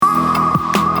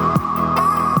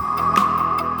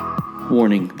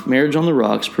Warning, Marriage on the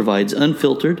Rocks provides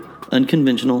unfiltered,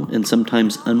 unconventional, and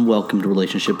sometimes unwelcomed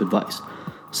relationship advice.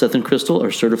 Seth and Crystal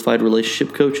are certified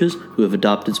relationship coaches who have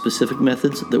adopted specific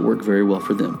methods that work very well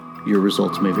for them. Your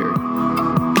results may vary.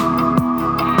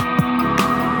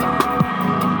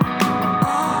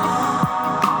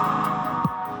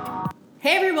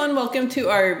 Hey everyone, welcome to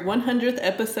our 100th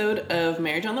episode of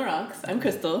Marriage on the Rocks. I'm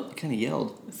Crystal. I kind of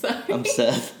yelled. Sorry. I'm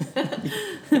Seth.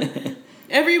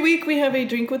 Every week we have a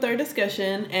drink with our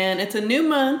discussion, and it's a new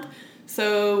month,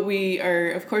 so we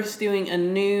are, of course, doing a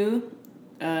new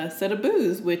set of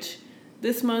booze, which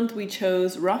this month we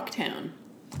chose Rocktown.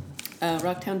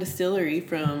 Rocktown Distillery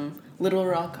from Little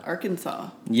Rock,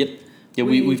 Arkansas. Yep. Yeah,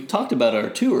 we've talked about our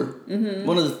tour. Mm-hmm.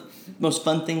 One of the most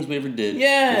fun things we ever did.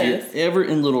 Yes. If you're ever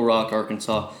in Little Rock,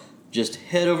 Arkansas, just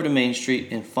head over to Main Street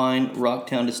and find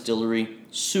Rocktown Distillery.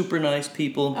 Super nice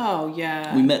people. Oh,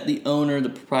 yeah. We met the owner, the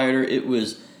proprietor. It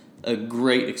was a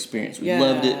great experience. We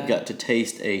loved it. Got to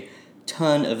taste a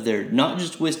ton of their, not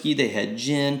just whiskey, they had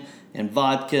gin and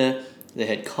vodka. They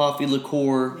had coffee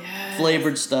liqueur,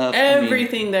 flavored stuff.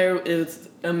 Everything there is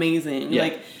amazing. Yeah.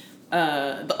 Like,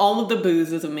 all of the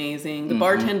booze is amazing. The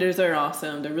bartenders are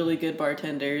awesome. They're really good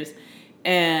bartenders.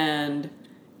 And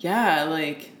yeah,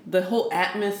 like the whole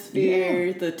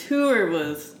atmosphere, the tour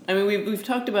was, I mean, we've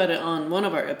talked about it on one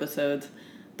of our episodes,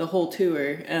 the whole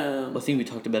tour. I think we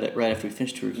talked about it right after we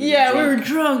finished tour. We were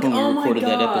drunk. When we oh recorded my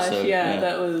gosh. that episode. Yeah,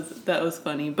 that was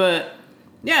funny. But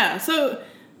yeah, so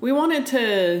we wanted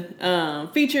to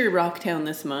feature Rocktown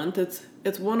this month.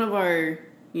 It's one of our,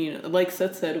 like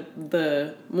Seth said,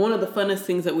 one of the funnest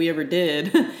things that we ever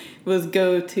did was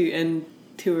go to and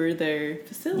tour their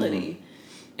facility.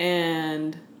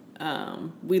 And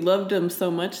we loved them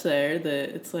so much there that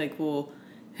it's like, well,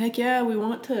 heck yeah, we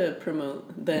want to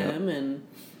promote them and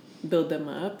build them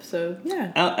up. So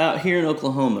yeah, out here in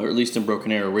Oklahoma, or at least in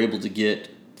Broken Arrow, we're able to get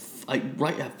I've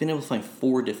been able to find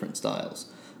 4 different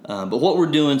styles. But what we're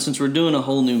doing, since we're doing a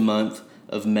whole new month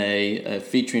of May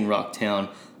featuring Rocktown,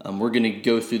 we're going to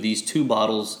go through these 2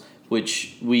 bottles,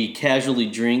 which we casually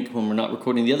drink when we're not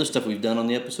recording. The other stuff we've done on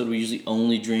the episode, we usually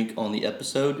only drink on the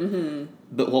episode. Mm-hmm.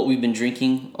 But what we've been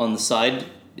drinking on the side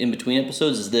in between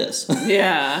episodes is this.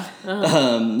 Yeah.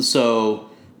 So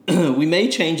we may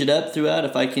change it up throughout.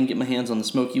 If I can get my hands on the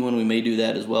smoky one, we may do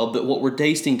that as well. But what we're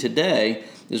tasting today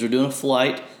is we're doing a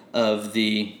flight of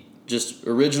the just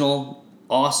original,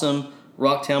 awesome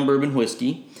Rocktown Bourbon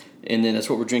Whiskey. And then that's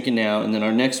what we're drinking now. And then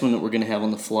our next one that we're going to have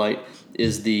on the flight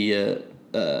is the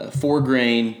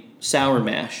 4-grain sour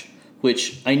mash,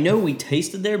 which I know we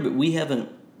tasted there, but we haven't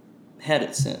had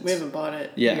it since. We haven't bought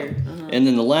it. Yeah. Here. And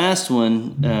then the last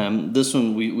one, this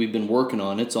one we've been working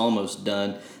on. It's almost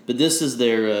done. But this is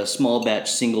their small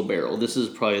batch single barrel. This is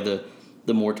probably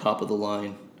the more top of the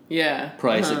line. Yeah.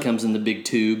 Price. It comes in the big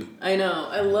tube. I know.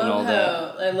 I love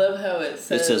how it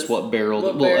says. It says what barrel.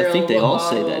 Barrel, I think they all bottle.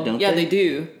 say that, don't they? Yeah, they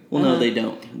do. Well, no, they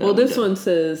don't. Well, this one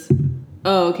says.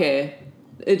 Oh, okay.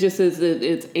 It just says that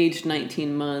it's aged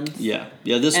 19 months. Yeah.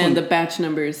 This one. And the batch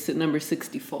number is number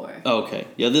 64. Oh, okay.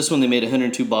 Yeah, this one they made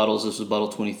 102 bottles. This was bottle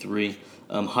 23.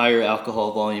 Higher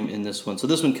alcohol volume in this one. So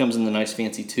this one comes in the nice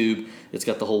fancy tube. It's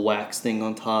got the whole wax thing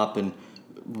on top and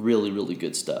really, really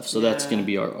good stuff. So that's going to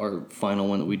be our final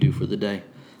one that we do for the day.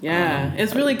 Yeah,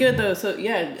 it's really good though. So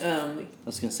yeah. I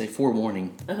was going to say,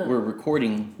 forewarning. We're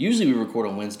recording. Usually we record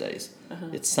on Wednesdays.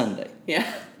 It's Sunday.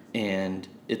 Yeah. And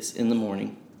it's in the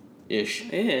morning.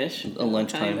 Ish.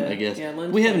 Lunchtime, Kinda. I guess. Yeah,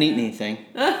 lunchtime. We haven't eaten anything.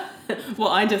 Well,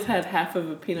 I just had half of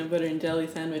a peanut butter and jelly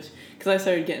sandwich because I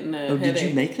started getting a headache. Did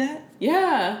you make that?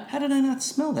 Yeah. How did I not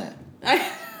smell that?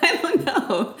 I don't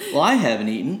know. Well, I haven't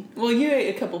eaten. Well, you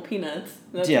ate a couple peanuts.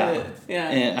 That's it. Yeah.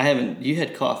 And I haven't. You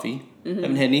had coffee. I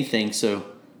haven't had anything, so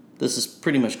this is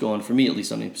pretty much going for me, at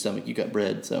least on the stomach. You got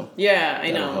bread, so. Yeah,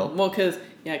 I know. Help. Well,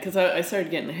 because I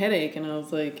started getting a headache, and I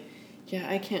was like, yeah,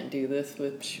 I can't do this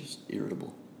with. She was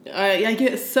irritable. I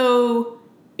get so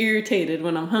irritated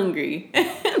when I'm hungry,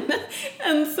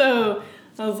 and so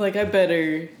I was like, I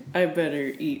better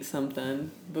eat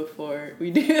something before we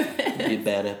do this. It'd be a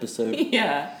bad episode.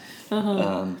 Yeah.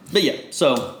 But yeah,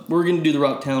 so we're gonna do the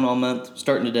Rocktown all month,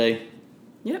 starting today.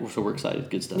 Yep. So we're excited.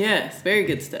 Good stuff. Yes, very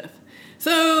good stuff.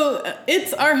 So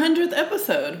it's our 100th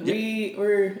episode. Yep.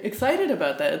 We're excited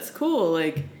about that. It's cool.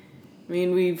 Like, I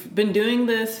mean, we've been doing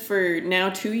this for now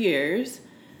 2 years.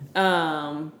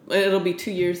 It'll be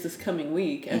 2 years this coming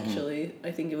week, actually.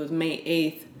 I think it was May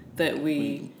 8th that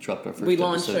we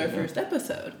launched our first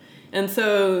episode. And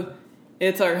so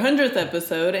it's our 100th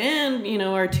episode and,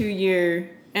 our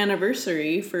 2-year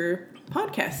anniversary for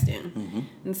podcasting.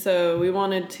 And so we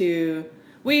wanted to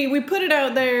we put it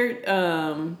out there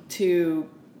to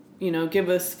give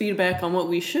us feedback on what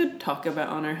we should talk about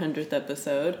on our 100th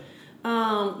episode. We're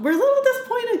a little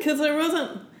disappointed because there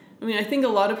wasn't. I mean, I think a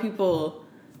lot of people,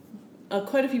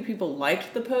 quite a few people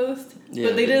liked the post,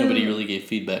 but they didn't. Nobody really gave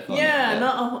feedback on it. Yeah,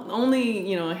 not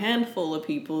only a handful of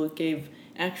people gave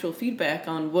actual feedback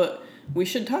on what we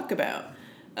should talk about.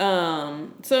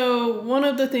 So one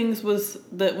of the things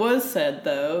that was said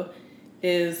though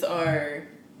is our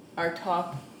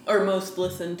top or most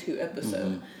listened to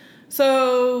episode. Mm-hmm.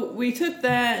 So we took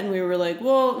that and we were like,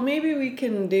 well, maybe we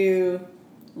can do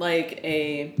like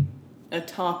a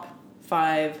top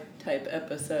 5 type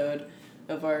episode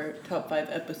of our top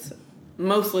 5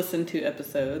 most listened to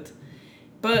episodes.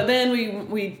 But then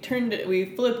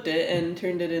we flipped it and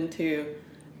turned it into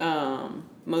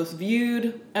most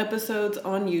viewed episodes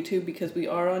on YouTube, because we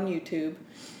are on YouTube,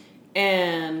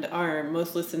 and our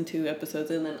most listened to episodes,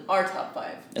 and then our top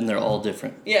 5. And they're all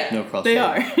different. Yeah, no crossover. They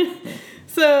are. Yeah.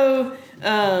 So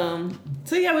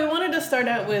yeah, we wanted to start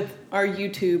out with our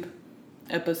YouTube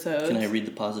episodes. Can I read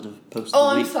the positive post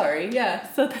of the week? I'm sorry.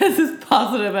 Yeah. So this is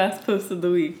positive ass post of the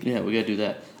week. Yeah, we gotta do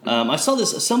that. I saw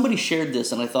this. Somebody shared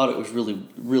this, and I thought it was really,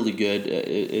 really good.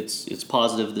 It's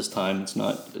positive this time. It's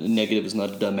not negative. It's not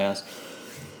a dumbass.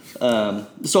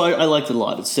 So I liked it a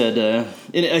lot. It said,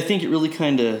 and I think it really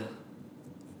kind of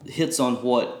hits on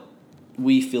what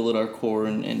we feel at our core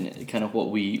and kind of what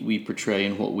we portray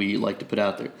and what we like to put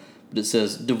out there. But it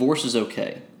says, divorce is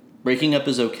okay. Breaking up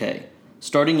is okay.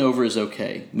 Starting over is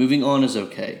okay. Moving on is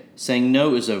okay. Saying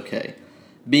no is okay.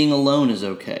 Being alone is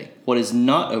okay. What is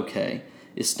not okay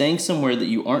is staying somewhere that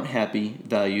you aren't happy,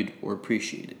 valued, or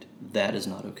appreciated. That is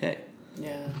not okay.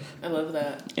 Yeah, I love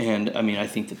that. And, I mean, I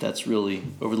think that's really,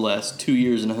 over the last 2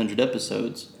 years and 100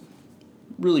 episodes,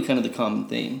 really kind of the common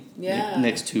theme. Yeah.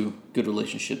 Next to good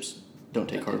relationships don't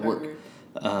take hard work.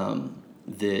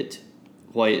 That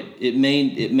why it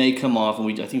may come off,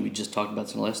 and I think we just talked about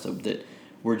this in the last episode, that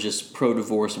we're just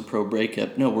pro-divorce and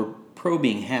pro-breakup. No, we're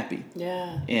pro-being happy.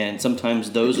 Yeah. And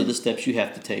sometimes those are the steps you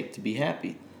have to take to be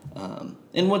happy.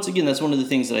 And once again, that's one of the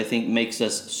things that I think makes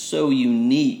us so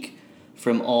unique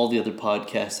from all the other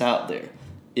podcasts out there,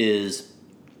 is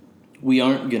we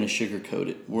aren't going to sugarcoat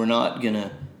it. We're not going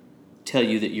to tell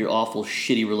you that your awful,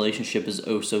 shitty relationship is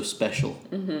oh so special.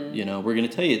 Mm-hmm. We're going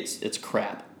to tell you it's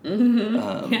crap.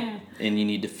 Mm-hmm. And you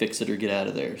need to fix it or get out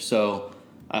of there. So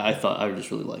I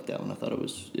just really liked that one. I thought it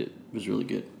was really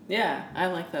good. Yeah, I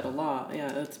like that a lot.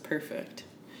 Yeah, that's perfect.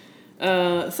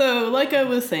 So like I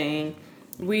was saying,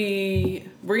 we're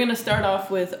going to start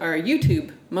off with our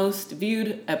YouTube most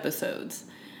viewed episodes.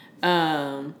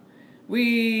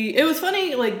 It was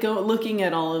funny, like, looking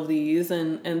at all of these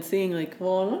and seeing, like,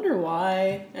 well, I wonder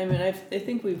why. I mean, I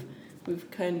think we've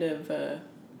kind of,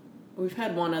 we've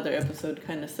had one other episode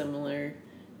kind of similar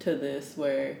to this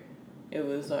where it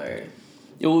was our...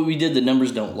 Yeah, well, we did the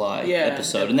Numbers Don't Lie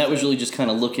episode, and that was really just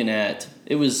kind of looking at,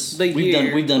 it was,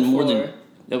 we've done more than,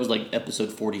 that was like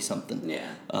episode 40 something.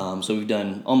 Yeah. So we've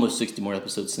done almost 60 more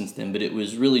episodes since then, but it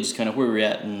was really just kind of where we're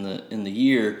at in the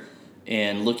year,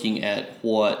 and looking at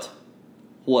what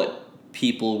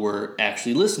people were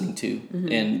actually listening to.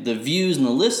 Mm-hmm. And the views and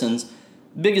the listens,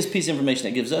 biggest piece of information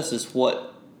that gives us is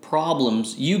what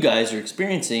problems you guys are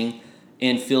experiencing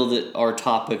and feel that our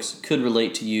topics could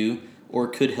relate to you or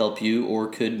could help you or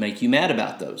could make you mad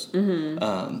about those.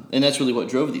 Mm-hmm. And that's really what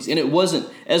drove these. And it wasn't,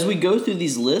 as we go through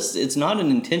these lists, it's not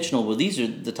an intentional, well, these are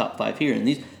the top 5 here. And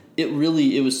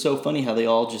it was so funny how they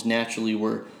all just naturally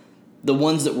were, the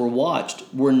ones that were watched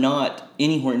were not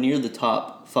anywhere near the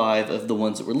top 5 of the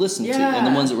ones that were listened to. And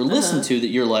the ones that were listened to that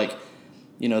you're like,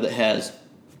 that has,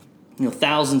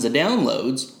 thousands of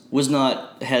downloads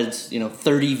has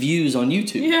 30 views on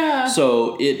YouTube. Yeah.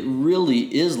 So it really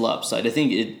is lopsided. I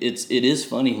think it is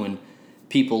funny when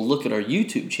people look at our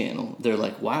YouTube channel. They're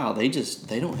like, wow, they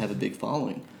don't have a big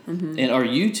following. Mm-hmm. And our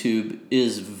YouTube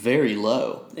is very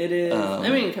low. It is.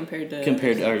 Compared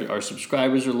to our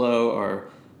subscribers are low.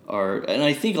 And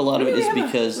I think a lot of it is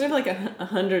because we have like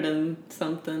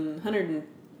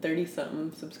 130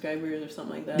 something subscribers or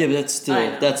something like that. Yeah, but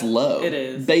that's low. It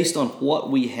is based on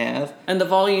what we have and the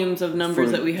volumes of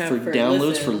numbers that we have for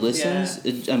downloads for listens.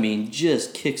 Yeah. It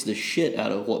just kicks the shit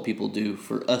out of what people do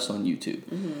for us on YouTube.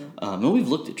 Mm-hmm. And we've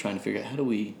looked at trying to figure out how do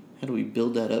we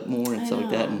build that up more and stuff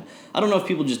like that. And I don't know if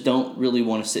people just don't really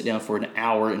want to sit down for an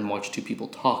hour and watch 2 people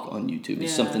talk on YouTube.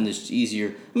 It's something that's easier.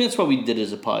 I mean, that's why we did it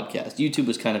as a podcast. YouTube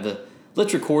was kind of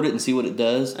let's record it and see what it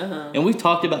does. Uh-huh. And we've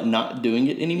talked about not doing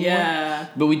it anymore. Yeah.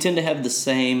 But we tend to have the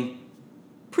same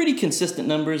pretty consistent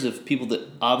numbers of people that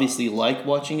obviously like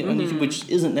watching it on YouTube, which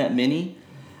isn't that many.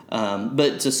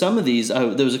 But to some of these,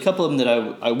 there was a couple of them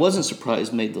that I wasn't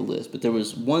surprised made the list. But there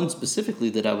was one specifically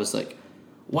that I was like,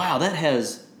 wow, that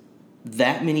has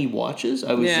that many watches.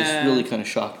 I was just really kind of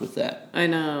shocked with that. I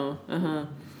know.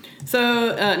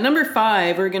 So number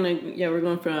 5, we're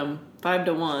going from 5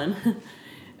 to 1.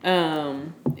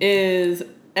 Is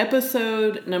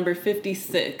episode number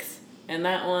 56, and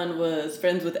that one was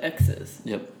Friends with Exes.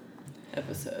 Yep.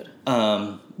 Episode.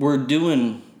 We're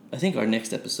doing. I think our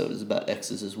next episode is about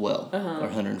exes as well. Our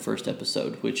 101st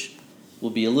episode, which will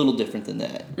be a little different than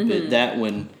that. But that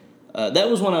one, that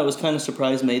was one I was kind of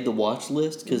surprised made the watch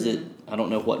list because I don't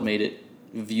know what made it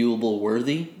viewable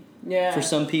worthy. Yeah. For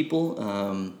some people,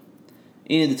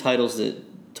 any of the titles that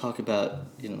talk about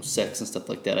sex and stuff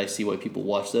like that, I see why people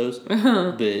watch those.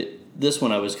 But this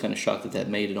one, I was kind of shocked that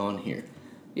made it on here.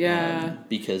 Yeah.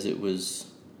 Because it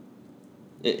was.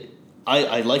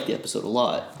 I like the episode a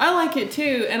lot. I like it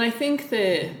too, and I think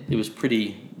that it was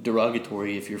pretty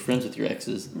derogatory if you're friends with your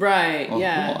exes. Right.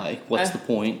 Yeah. Why? What's the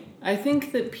point? I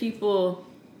think that people,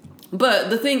 but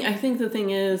the thing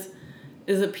is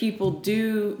that people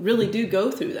really do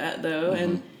go through that though,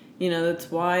 and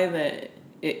that's why that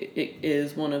it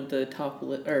is one of the top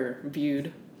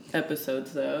viewed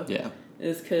episodes though. Yeah.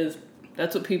 Is because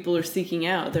that's what people are seeking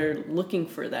out. They're looking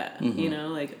for that.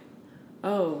 Like.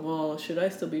 Oh, well, should I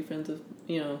still be friends with,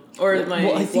 or my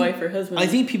wife or husband? I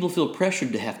think people feel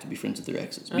pressured to have to be friends with their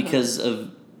exes because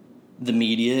of the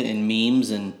media and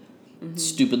memes and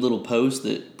stupid little posts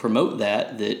that promote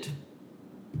that,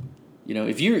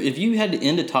 if you had to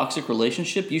end a toxic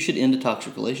relationship, you should end a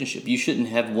toxic relationship. You shouldn't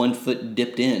have one foot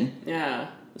dipped in. Yeah.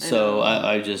 So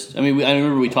I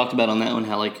remember we talked about on that one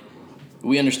how,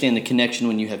 we understand the connection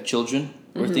when you have children.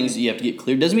 Or things that you have to get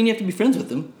clear. Doesn't mean you have to be friends with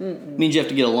them. It means you have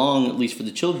to get along, at least for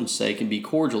the children's sake, and be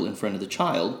cordial in front of the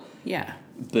child. Yeah.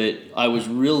 But I was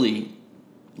really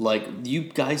you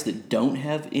guys that don't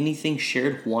have anything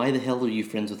shared, why the hell are you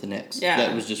friends with an ex? Yeah.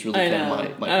 That was just really kind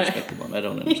of my perspective on it. I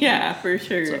don't understand. Yeah, for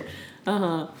sure.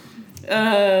 So.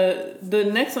 The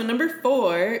next one, number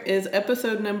 4, is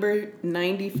episode number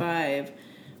 95,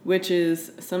 which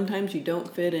is Sometimes You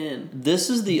Don't Fit In. This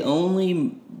is the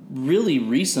only really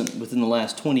recent within the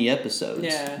last 20 episodes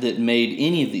that made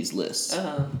any of these lists.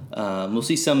 We'll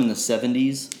see some in the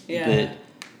 70s, but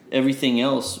everything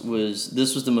else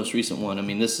this was the most recent one. I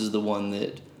mean, this is the one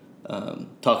that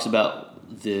talks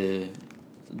about the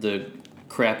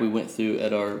crap we went through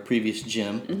at our previous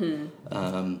gym.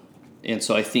 And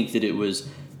so I think that it was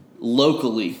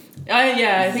locally.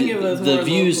 I think it was more the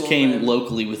views local came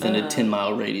locally within a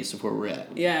 10-mile radius of where we're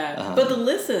at. Yeah, but the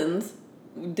listens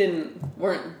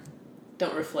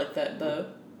don't reflect that though.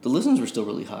 The listens were still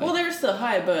really high. Well, they were still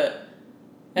high, but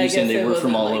you're saying they were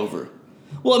from all over.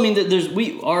 Well, I mean,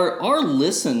 our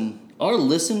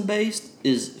listen based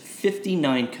is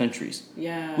 59 countries.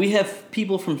 Yeah. We have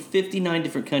people from 59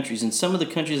 different countries, and some of the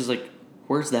countries is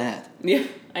where's that? Yeah,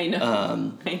 I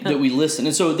know. I know. That we listen,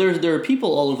 and so there are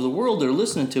people all over the world that are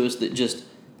listening to us that just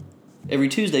every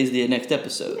Tuesday is the next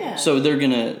episode. Yeah. So they're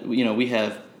gonna, we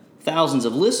have thousands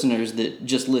of listeners that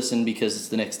just listen because it's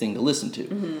the next thing to listen to.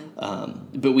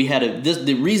 But we had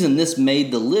the reason this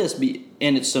made the list,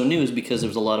 and it's so new, is because there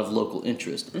was a lot of local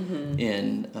interest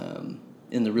in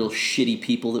the real shitty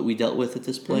people that we dealt with at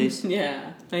this place.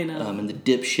 Yeah, I know. And the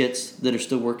dipshits that are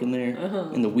still working there,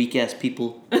 and the weak ass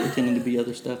people pretending to be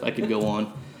other stuff. I could go on,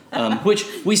 which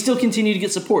we still continue to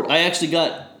get support. I actually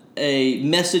got a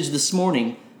message this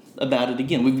morning about it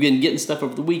again. We've been getting stuff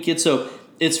over the weekend, so.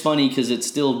 It's funny because it's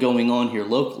still going on here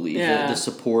locally. The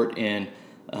support and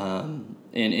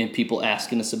people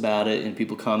asking us about it, and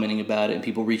people commenting about it, and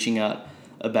people reaching out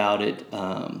about it.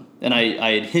 And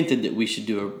I had hinted that we should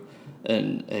do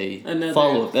a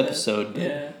follow-up episode.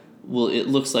 But, well, it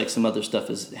looks like some other stuff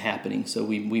is happening, so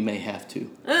we may have to.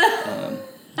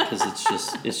 Because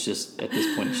it's just at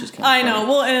this point it's just kind of I know.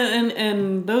 Well,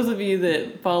 and those of you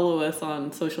that follow us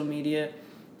on social media,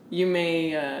 you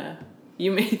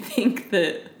may think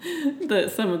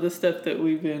that some of the stuff that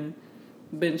we've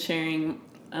been sharing,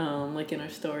 in our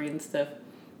story and stuff,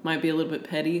 might be a little bit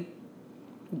petty,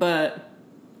 but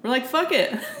we're fuck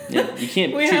it. Yeah, you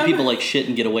can't treat people like shit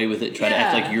and get away with it. Try to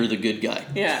act like you're the good guy.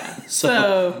 Yeah.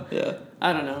 So yeah,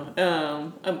 I don't know.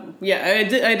 I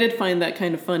did find that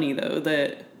kind of funny though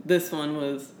that this one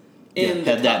was.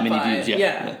 Had that many 5. views,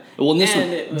 yeah. Well, and this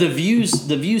one, the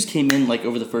views came in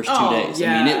over the first 2 days.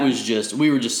 Yeah. I mean, it was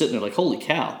we were just sitting there holy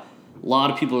cow. A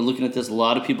lot of people are looking at this. A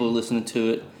lot of people are listening to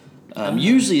it.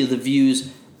 Usually the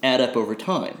views add up over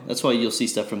time. That's why you'll see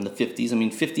stuff from the 50s. I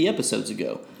mean, 50 episodes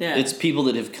ago. Yeah. It's people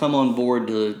that have come on board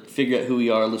to figure out who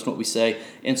we are, listen to what we say,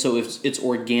 and so it's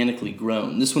organically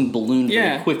grown. This one ballooned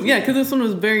very quickly. Yeah, because this one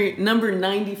was number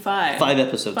 95. 5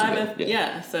 episodes ago.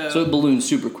 Yeah, so it ballooned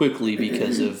super quickly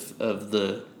because of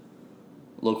the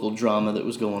local drama that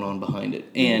was going on behind it,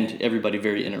 and everybody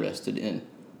very interested in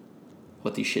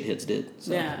what these shitheads did.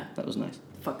 So Yeah. that was nice.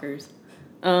 Fuckers.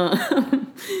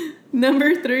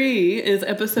 Number 3 is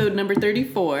episode number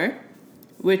 34,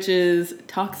 which is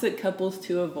Toxic Couples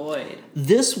to Avoid.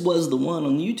 This was the one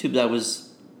on YouTube that was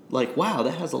like, wow,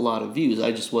 that has a lot of views.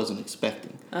 I just wasn't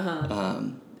expecting.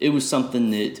 It was something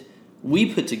that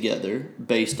we put together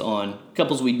based on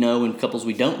couples we know and couples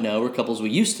we don't know, or couples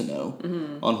we used to know,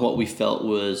 on what we felt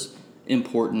was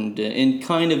important, and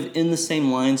kind of in the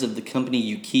same lines of the company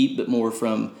you keep, but more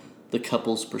from the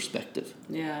couple's perspective.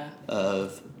 Yeah.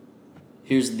 Of,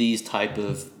 here's these type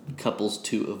of couples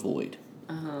to avoid.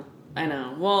 I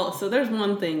know. Well, so there's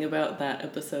one thing about that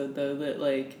episode, though, that,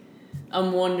 like,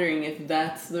 I'm wondering if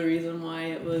that's the reason why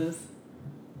it was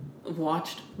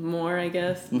watched more, I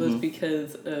guess, was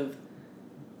because of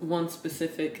one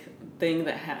specific thing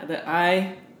that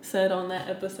I said on that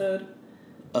episode.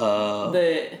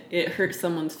 That it hurt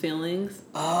someone's feelings.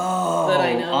 Oh, that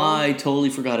I know. I totally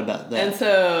forgot about that. And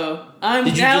so I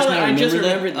just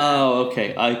remembered that. Oh,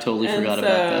 okay. I totally forgot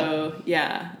about that.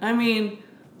 Yeah, I mean,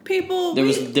 people. There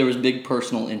was big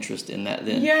personal interest in that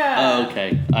then. Yeah. Oh,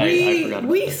 okay. I forgot about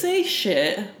we that. say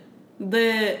shit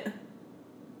that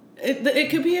it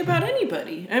could be about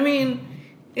anybody. I mean,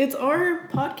 it's our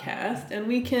podcast, and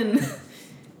we can.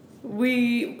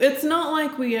 It's not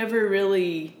like we ever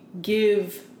really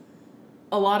give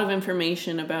a lot of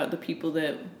information about the people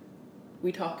that we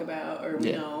talk about or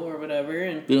we know or whatever,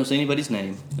 and we don't say anybody's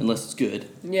name unless it's good.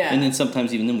 Yeah. And then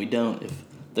sometimes even then we don't if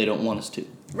they don't want us to.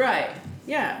 Right.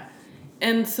 Yeah.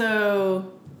 And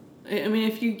so, I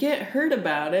mean, if you get hurt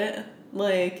about it,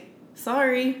 like,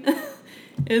 sorry,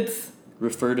 it's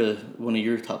Refer to one of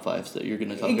your top 5s that you're going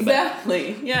to talk about.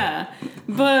 exactly. Yeah.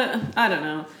 But I don't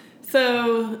know.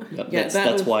 So Yep,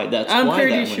 that's why that I'm why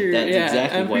pretty that sure. That's yeah,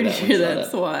 exactly I'm why pretty that sure one shot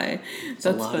that's up. why. It's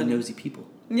That's a lot funny. of nosy people.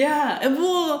 Yeah.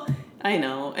 Well, I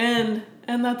know, and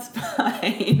that's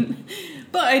fine.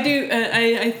 But I do.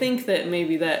 I think that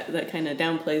maybe that kind of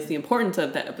downplays the importance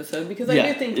of that episode, because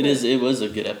I do think it was a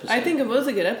good episode. I think it was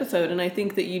a good episode, and I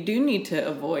think that you do need to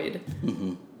avoid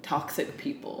toxic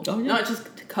people. Oh, yeah. Not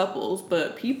just couples,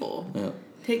 but people. Yeah.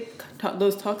 Take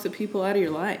those toxic people out of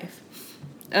your life.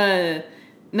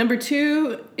 Number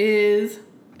 2 is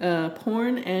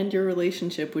porn and your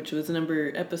relationship, which was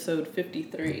episode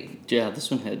 53. Yeah,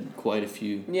 this one had quite a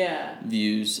few Yeah.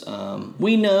 views.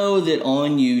 We know that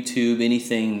on YouTube,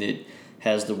 anything that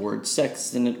has the word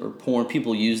sex in it or porn,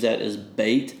 people use that as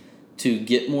bait to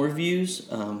get more views.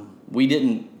 We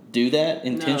didn't do that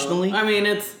intentionally. No. I mean,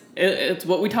 it's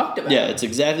what we talked about. Yeah, it's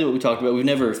exactly what we talked about. We've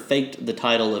never faked the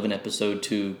title of an episode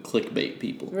to clickbait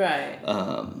people. Right.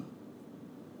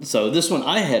 So this one,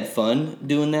 I had fun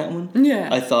doing that one. Yeah.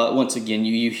 I thought, once again,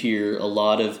 you hear a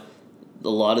lot of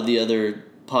the other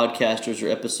podcasters or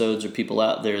episodes or people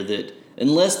out there that,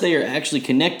 unless they are actually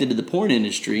connected to the porn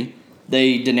industry,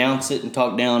 they denounce it and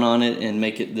talk down on it and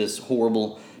make it this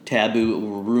horrible taboo. It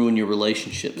will ruin your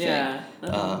relationship thing. Yeah.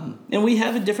 And we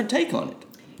have a different take on it.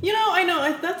 You know, I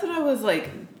know. That's what I was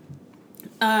like.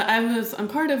 I'm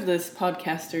part of this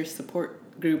podcaster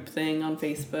support group thing on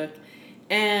Facebook,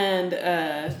 and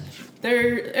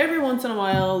there every once in a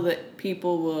while that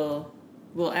people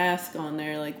will ask on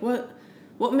there, like,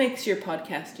 what makes your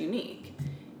podcast unique?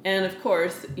 And of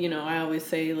course, you know, I always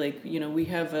say, like, you know, we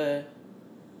have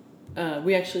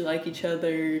we actually like each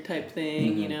other type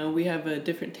thing. You know, we have a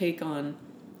different take on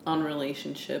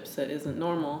relationships that isn't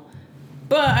normal.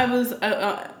 But I was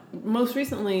most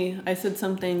recently I said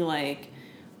something like,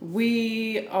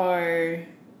 we are,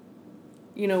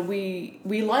 you know, we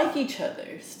like each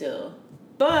other still,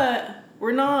 but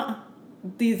we're not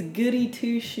these goody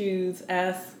two shoes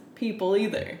ass people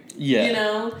either. Yeah. You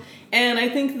know, and I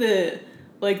think that,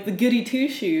 like, the goody two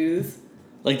shoes,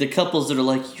 like the couples that are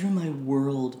like, you're my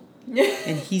world,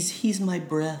 and he's my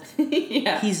breath.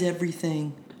 yeah, He's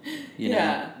everything. You know?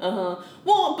 yeah,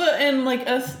 Well, but and like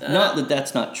us, not that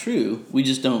that's not true. We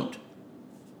just don't,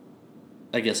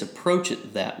 I guess, approach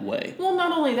it that way. Well,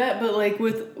 not only that, but like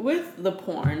with the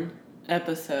porn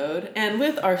episode and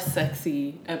with our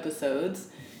sexy episodes,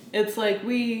 it's like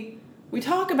we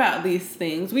talk about these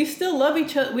things. We still love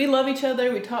each other. We love each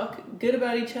other. We talk good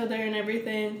about each other and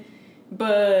everything,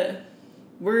 but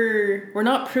we're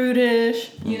not prudish.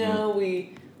 You know,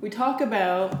 we talk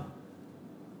about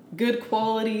good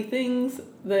quality things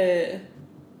that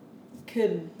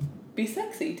could be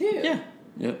sexy too. Yeah.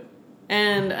 Yep.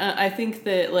 And I think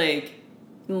that, like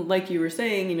you were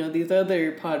saying, you know, these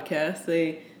other podcasts,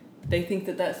 they think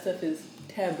that stuff is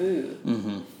taboo.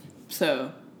 Mm-hmm.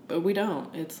 So, but we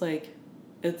don't. It's like,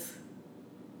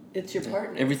 it's your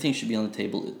partner. Everything should be on the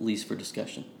table, at least for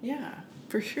discussion. Yeah,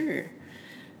 for sure.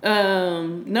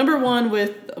 Number one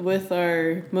with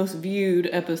our most viewed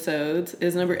episodes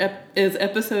is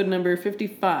episode number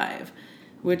 55,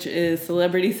 which is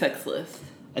Celebrity Sex List.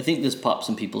 I think this popped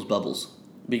some people's bubbles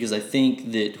because I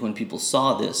think that when people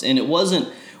saw this, and it wasn't,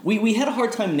 we had a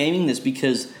hard time naming this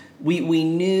because we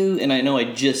knew, and I know I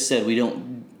just said we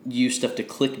don't use stuff to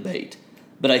clickbait,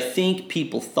 but I think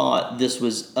people thought this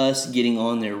was us getting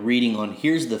on there reading on,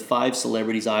 here's the 5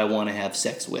 celebrities I want to have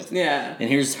sex with. Yeah. And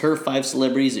here's her 5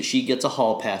 celebrities that she gets a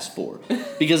hall pass for.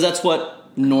 Because that's what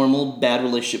normal bad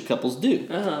relationship couples do.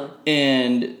 Uh-huh.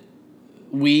 And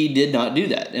we did not do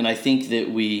that. And I think that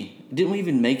didn't we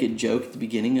even make a joke at the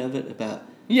beginning of it about...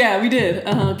 Yeah, we did.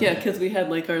 Yeah, because we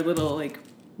had like our little like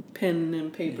pen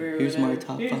and paper. Here's my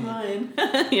top 5. Here's mine.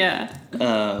 Yeah.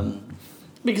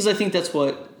 Because I think that's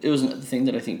what... It was another thing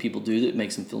that I think people do that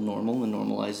makes them feel normal and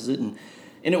normalizes it. And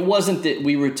it wasn't that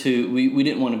we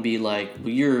didn't want to be like, well,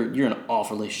 you're in an off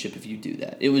relationship if you do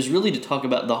that. It was really to talk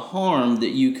about the harm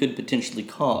that you could potentially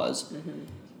cause. Mm-hmm.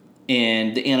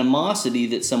 And the animosity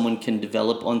that someone can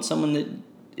develop on someone that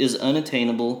is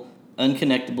unattainable,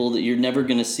 unconnectable, that you're never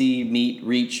going to see, meet,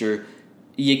 reach, or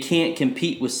you can't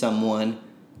compete with someone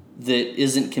that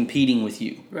isn't competing with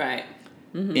you. Right.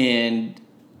 Mm-hmm. And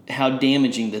how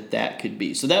damaging that could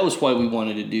be. So that was why we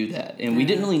wanted to do that. And we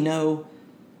didn't really know.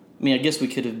 I mean, I guess we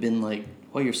could have been like,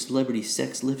 why your celebrity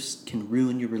sex lists can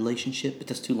ruin your relationship, but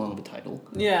that's too long of a title.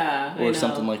 Yeah, or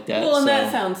something like that. Well, and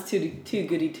that sounds too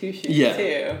goody two shoes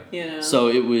too. You know. So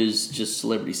it was just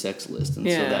celebrity sex list, and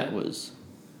so that was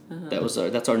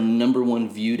that's our number one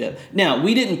viewed. Now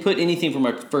we didn't put anything from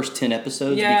our first 10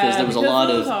 episodes because there was a lot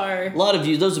of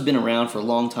views. Those have been around for a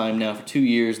long time now. For 2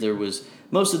 years, there was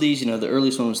most of these. The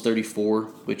earliest one was 34,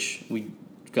 which we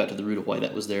got to the root of why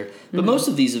that was there. But most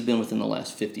of these have been within the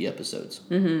last 50 episodes.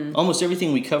 Mm-hmm. Almost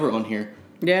everything we cover on here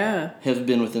have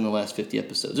been within the last 50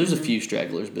 episodes. There's a few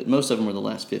stragglers, but most of them were the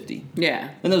last 50. Yeah.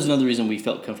 And that was another reason we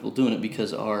felt comfortable doing it,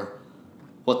 because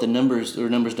what the numbers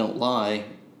don't lie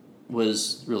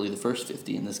was really the first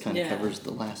 50, and this kind of covers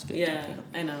the last 50. Yeah,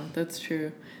 I know. That's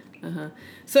true. Uh-huh.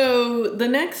 So the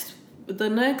next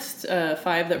 5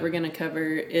 that we're going to cover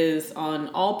is on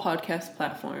all podcast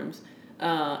platforms.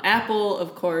 Apple,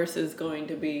 of course, is going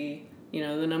to be,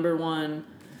 the number one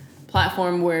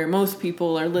platform where most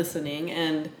people are listening.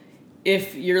 And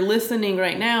if you're listening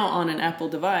right now on an Apple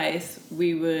device,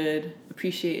 we would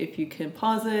appreciate if you can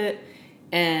pause it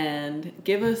and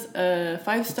give us a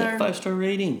 5-star 5-star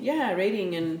rating. Yeah,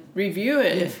 rating, and review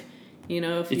it.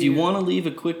 Yeah. If you want to leave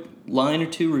a quick line or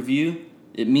 2 review,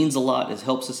 it means a lot. It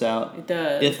helps us out. It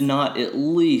does. If not, at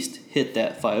least hit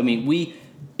that 5.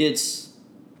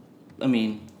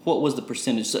 What was the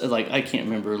percentage? I can't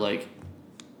remember.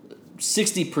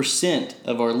 60%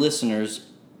 of our listeners,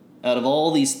 out of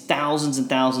all these thousands and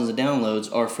thousands of downloads,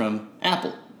 are from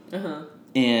Apple. Uh-huh.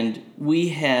 And we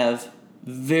have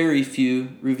very few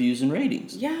reviews and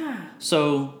ratings. Yeah.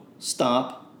 So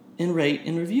stop and rate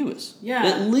and review us. Yeah.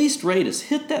 At least rate us.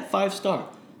 Hit that 5-star.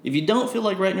 If you don't feel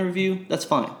like writing a review, that's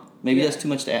fine. Maybe that's too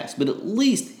much to ask, but at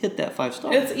least hit that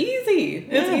 5-star. It's easy.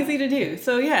 It's easy to do.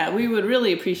 So we would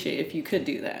really appreciate if you could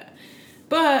do that.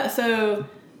 But so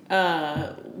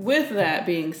with that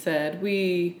being said,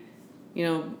 we,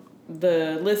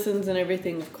 the listens and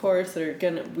everything, of course, are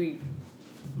gonna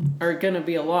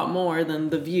be a lot more than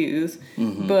the views.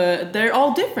 Mm-hmm. But they're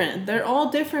all different.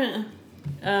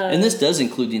 And this does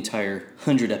include the entire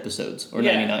 100 episodes, or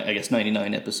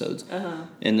 99 episodes. Uh-huh.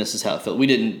 And this is how it felt. We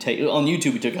didn't take... On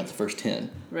YouTube, we took out the first 10.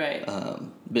 Right.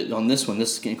 But on this one,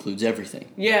 this includes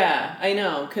everything. Yeah, I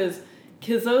know. Because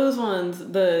those ones,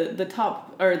 the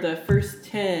top... or the first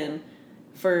 10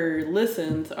 for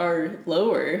listens are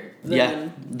lower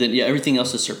than... everything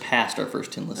else has surpassed our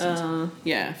first 10 listens.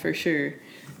 Yeah, for sure.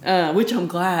 Which I'm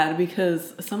glad,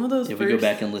 because some of those we go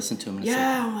back and listen to them. And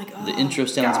I'm like, the intro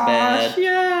sounds bad.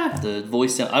 Yeah. The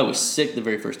voice sound. I was sick the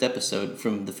very first episode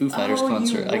from the Foo Fighters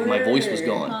concert. My voice was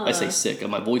gone. Huh. I say sick.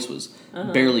 My voice was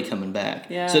barely coming back.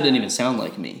 Yeah. So it didn't even sound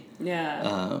like me.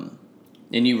 Yeah.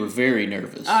 And you were very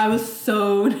nervous. I was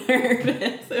so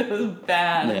nervous. It was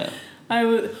bad. Yeah.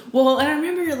 And I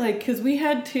remember because we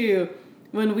had to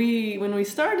when we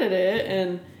started it,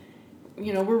 and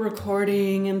we're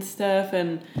recording and stuff,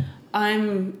 and I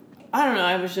don't know,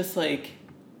 I was just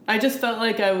I just felt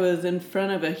like I was in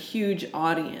front of a huge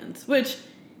audience, which,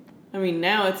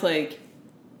 now it's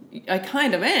I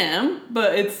kind of am,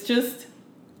 but it's just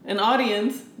an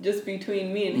audience just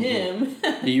between me and him.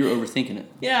 You were overthinking it.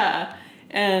 Yeah.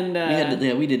 And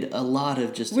we did a lot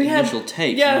of just initial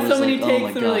takes. Yeah, so many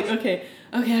takes, and we're okay,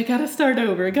 I gotta start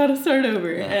over.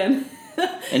 Yeah. And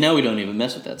And now we don't even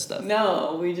mess with that stuff.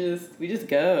 No, we just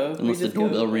go. Unless the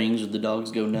doorbell go. rings or the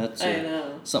dogs go nuts or I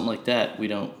know. something like that, we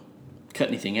don't cut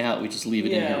anything out. We just leave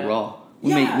it in Yeah. here raw.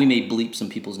 We may bleep some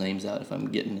people's names out if I'm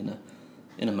getting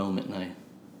in a moment and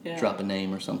I drop a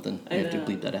name or something. We have to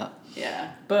bleep that out.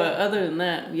 Yeah, but other than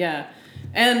that, yeah.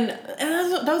 And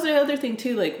that was the other thing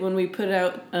too, like when we put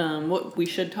out what we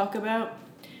should talk about,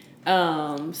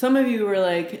 some of you were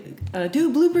like, do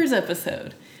a bloopers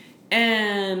episode.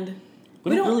 And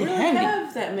we don't really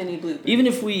have that many bloopers. Even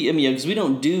if because we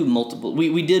don't do multiple,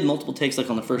 we did multiple takes like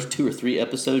on the first 2 or 3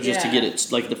 episodes just to get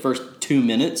it like the first 2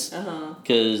 minutes.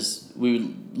 Because we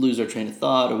would lose our train of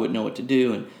thought or wouldn't know what to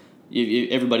do. And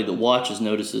everybody that watches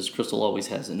notices Crystal always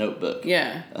has a notebook.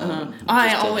 Yeah.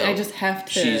 I just have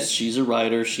to. She's a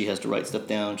writer. She has to write stuff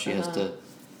down. She has to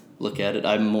look at it.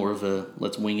 I'm more of a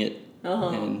let's wing it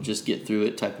and just get through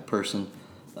it type of person.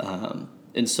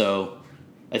 And so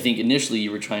I think initially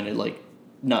you were trying to like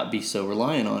not be so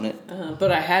reliant on it.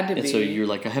 But I had to be. And so you're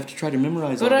like, I have to try to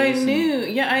memorize but all I this.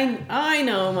 knew, I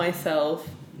know myself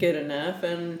good enough,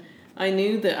 and I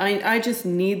knew that I just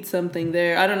need something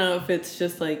there. I don't know if it's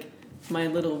just like my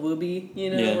little whoopee,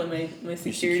 like my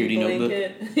security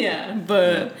blanket. Notebook. Yeah,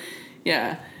 but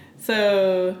yeah.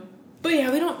 So, but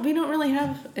yeah, we don't really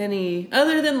have any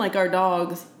other than like our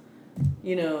dogs,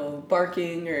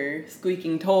 barking or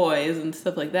squeaking toys and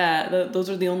stuff like that. Those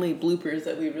are the only bloopers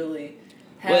that we really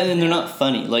have. Well, and they're not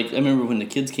funny. Like I remember when the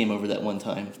kids came over that one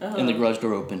time and the garage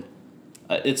door opened.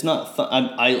 It's not fun.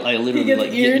 I literally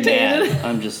like get mad.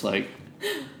 I'm just like.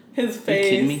 His face. Are you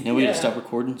kidding me? Now we have to stop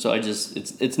recording. So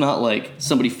it's not like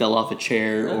somebody fell off a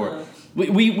chair or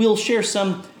we'll share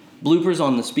some bloopers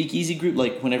on the Speakeasy group,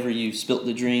 like whenever you spilt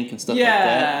the drink and stuff like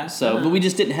that. So, but we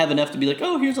just didn't have enough to be like,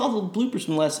 oh, here's all the bloopers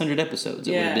from the last 100 episodes.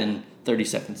 It would have been 30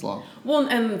 seconds long. Well,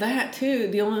 and that too.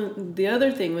 The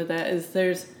other thing with that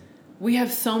is we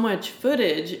have so much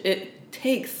footage. It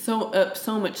takes up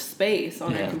so much space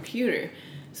on our computer.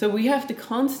 So we have to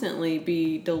constantly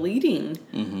be deleting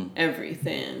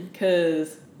everything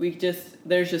because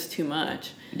there's just too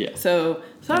much. Yeah. So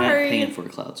sorry. I'm paying for a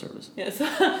cloud service. Yeah.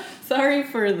 Sorry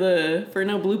for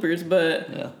no bloopers,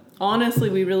 but honestly,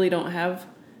 we really don't have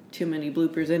too many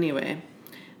bloopers anyway.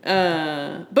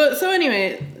 But so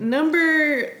anyway,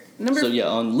 number. So yeah,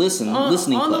 on listening platforms.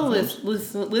 On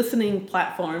the listening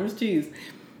platforms. Jeez.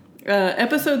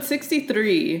 Episode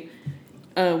 63.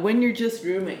 When you're just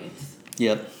roommates.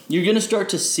 Yep. You're going to start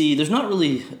to see, there's not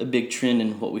really a big trend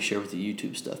in what we share with the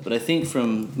YouTube stuff, but I think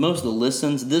from most of the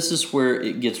listens, this is where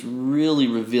it gets really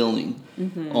revealing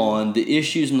on the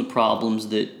issues and the problems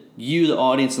that you, the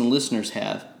audience, and listeners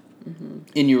have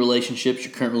in your relationships,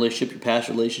 your current relationship, your past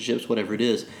relationships, whatever it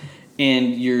is.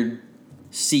 And you're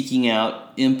seeking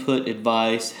out input,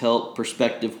 advice, help,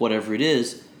 perspective, whatever it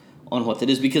is, on what that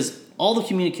is. Because all the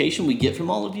communication we get from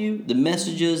all of you, the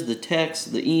messages, the texts,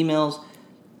 the emails,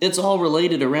 it's all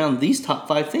related around these top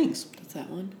 5 things. What's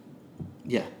that one?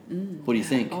 Yeah. What do you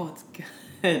think? Oh, it's good.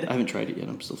 I haven't tried it yet.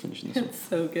 I'm still finishing this one. It's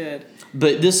so good.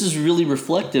 But this is really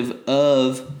reflective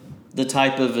of the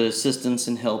type of assistance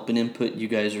and help and input you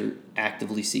guys are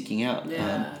actively seeking out.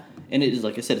 Yeah. And it is,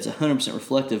 like I said, it's 100%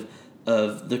 reflective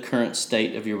of the current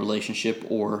state of your relationship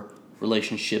or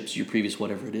relationships, your previous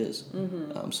whatever it is.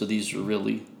 So these are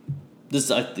really...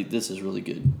 I think this is really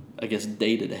good, I guess,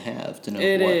 data to have to know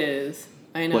It is.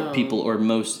 I know. What people are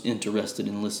most interested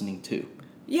in listening to.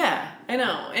 Yeah, I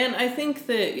know. And I think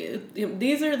that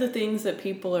these are the things that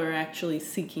people are actually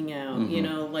seeking out,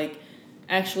 like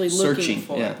actually looking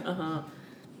for. Yeah.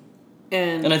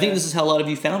 And I think this is how a lot of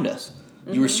you found us.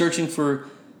 You were searching for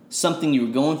something you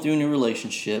were going through in your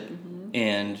relationship,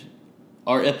 and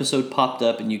our episode popped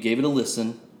up and you gave it a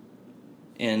listen,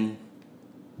 and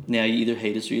now you either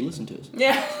hate us or you listen to us.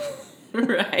 Yeah,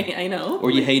 right, I know.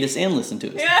 Or you hate us and listen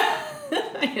to us. Yeah.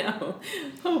 I know.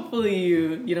 Hopefully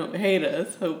you don't hate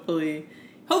us. Hopefully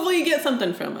you get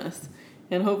something from us,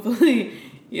 and hopefully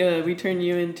we turn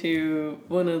you into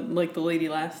one of like the lady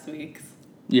last week's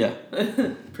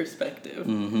perspective.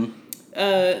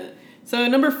 So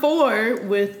number 4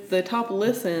 with the top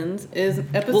listens is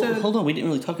episode. Well, hold on, we didn't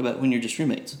really talk about When You're Just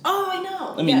Roommates. Oh, I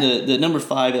know. I mean the number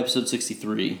 5 episode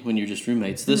 63 When You're Just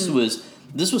Roommates. This was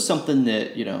something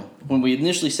that when we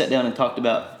initially sat down and talked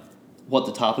about what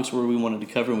the topics were we wanted to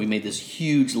cover, and we made this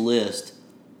huge list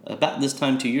about this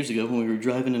time 2 years ago when we were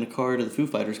driving in a car to the Foo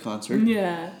Fighters concert.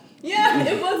 Yeah,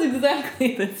 it was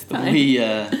exactly this time.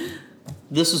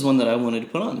 This was one that I wanted to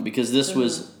put on because this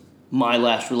was my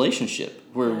last relationship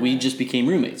where we just became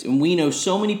roommates, and we know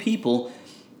so many people,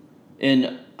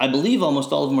 and I believe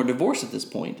almost all of them are divorced at this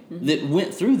point that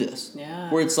went through this.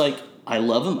 Yeah, where it's like I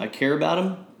love them, I care about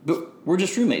them, but we're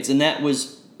just roommates. And that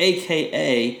was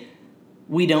AKA,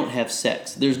 we don't have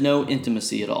sex. There's no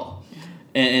intimacy at all.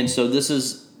 And so this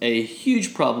is a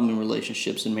huge problem in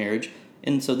relationships and marriage.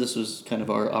 And so this was kind of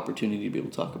our opportunity to be able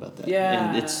to talk about that. Yeah.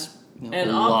 And it's,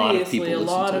 and obviously a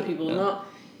lot of people not.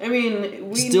 I mean,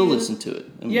 we still listen to it.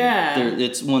 I mean,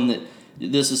 it's one that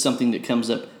this is something that comes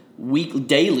up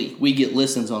daily. We get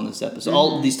listens on this episode.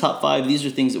 All of these top 5, these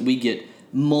are things that we get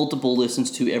multiple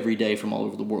listens to every day from all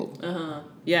over the world.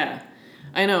 Yeah,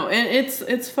 I know, and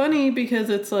it's funny because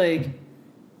it's like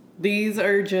these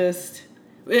are just,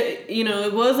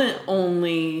 it wasn't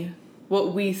only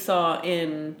what we saw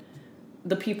in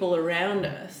the people around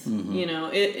us.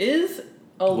 It is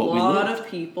a lot of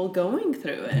people going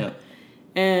through it. Yeah.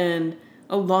 And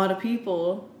a lot of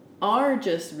people are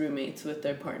just roommates with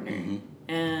their partner.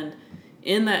 And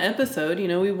in that episode,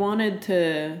 we wanted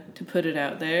to put it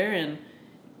out there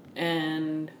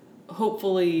and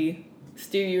hopefully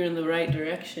steer you in the right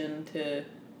direction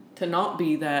to not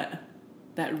be that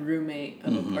roommate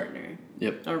of a partner.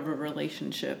 Yep. Or of a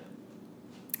relationship.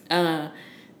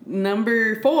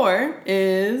 Number 4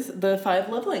 is the 5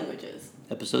 love languages.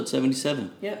 Episode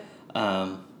 77. Yep.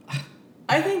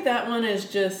 I think that one is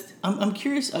just... I'm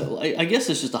curious. I guess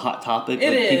it's just a hot topic.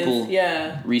 It is, people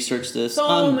research this.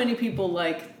 So many people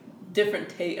like different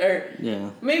take, or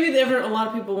maybe a lot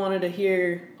of people wanted to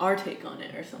hear our take on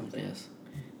it or something. Yes.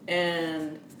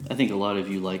 And I think a lot of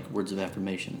you like words of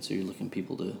affirmation, so you're looking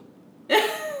people to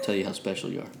tell you how special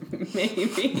you are.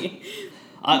 Maybe.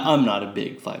 I'm not a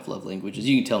big 5 love languages.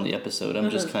 You can tell in the episode. I'm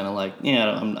just kind of like,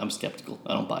 I'm skeptical.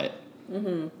 I don't buy it.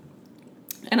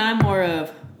 And I'm more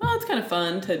of, it's kind of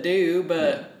fun to do,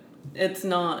 but it's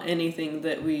not anything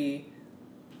that we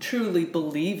truly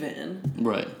believe in.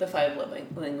 Right. The 5 love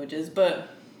languages, but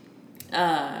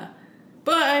I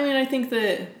mean, I think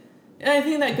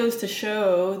that goes to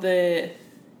show that,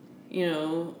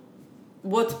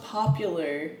 what's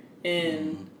popular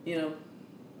in,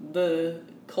 the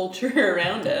culture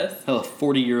around us. How a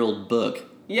 40-year-old book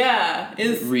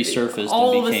is resurfaced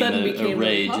all and of a sudden became a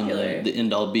rage popular. and the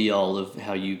end-all be-all of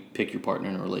how you pick your partner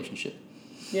in a relationship.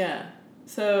 Yeah.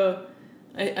 So,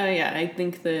 I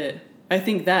think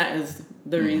that is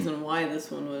the reason why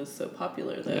this one was so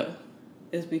popular, though,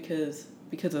 is because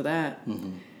of that.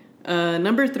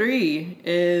 Number 3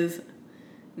 is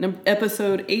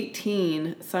episode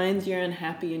 18, Signs You're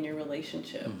Unhappy in Your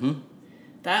Relationship.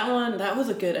 That was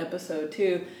a good episode,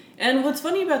 too. And what's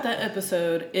funny about that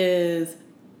episode is,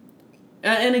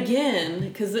 and again,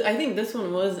 because I think this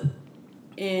one was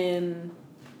in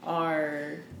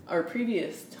our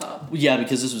previous top. Yeah,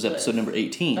 because this was episode number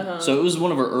 18. So it was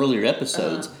one of our earlier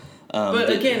episodes. But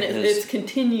again, it's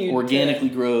continued. Organically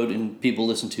growed and people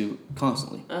listen to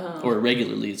constantly. Or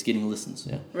regularly, it's getting listens,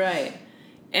 Right.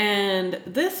 And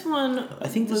this one... I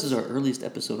think this is our earliest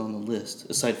episode on the list,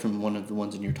 aside from one of the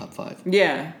ones in your top 5.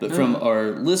 Yeah. But from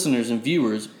our listeners and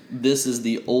viewers, this is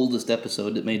the oldest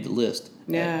episode that made the list.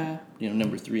 Yeah.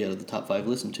 Number 3 out of the top 5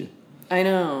 listened to. I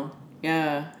know.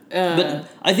 Yeah. But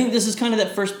I think this is kind of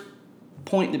that first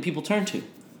point that people turn to.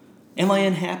 Am I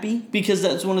unhappy? Because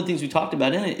that's one of the things we talked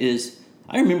about in it is,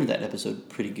 I remember that episode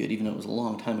pretty good, even though it was a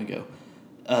long time ago,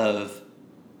 of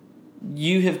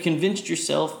you have convinced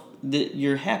yourself that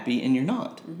you're happy and you're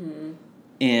not.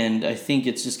 And I think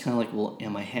it's just kind of like, well,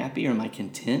 am I happy or am I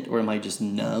content or am I just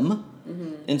numb?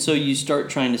 And so you start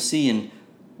trying to see, and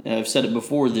I've said it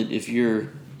before, that if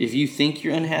you think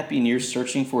you're unhappy and you're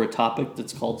searching for a topic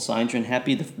that's called signs you're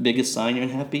unhappy, the biggest sign you're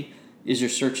unhappy is you're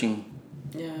searching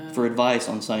for advice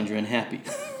on signs you're unhappy.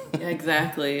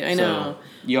 Exactly. I know.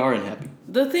 So you are unhappy.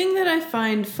 The thing that I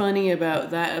find funny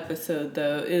about that episode,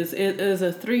 though, is it is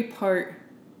a 3-part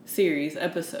series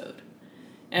episode,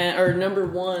 or number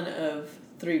 1 of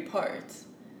 3 parts.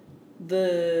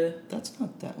 That's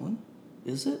not that one,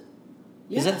 is it?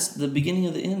 Yeah. Is that the beginning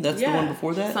of the end? That's the one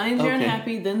before that? Signs You're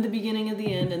Unhappy, then the beginning of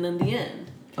the end, and then the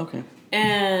end. Okay.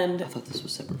 And... I thought this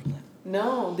was separate from that.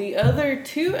 No, the other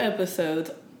 2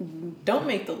 episodes don't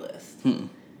make the list. And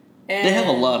they have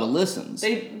a lot of listens.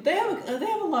 They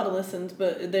have a lot of listens,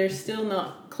 but they're still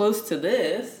not close to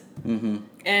this.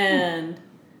 And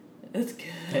it's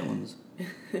good. That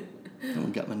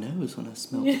one got my nose when I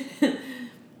smelled it.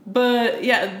 But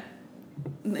yeah,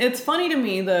 it's funny to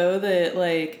me though that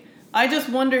like I just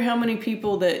wonder how many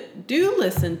people that do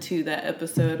listen to that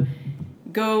episode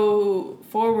go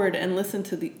forward and listen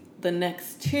to the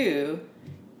next 2,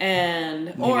 and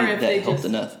Maybe or if they helped just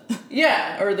enough.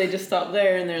 Yeah, or they just stop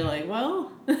there and they're like,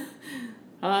 well,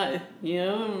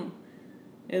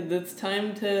 it's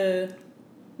time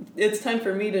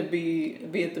for me to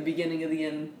be at the beginning of the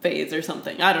end phase or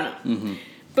something. I don't know.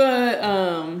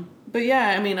 But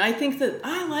yeah, I mean, I think that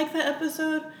I like that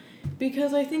episode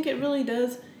because I think it really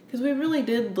does, because we really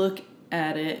did look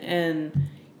at it and,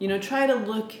 try to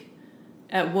look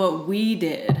at what we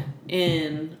did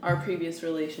in our previous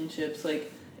relationships.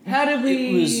 Like, how did we...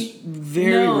 It was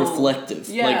very reflective.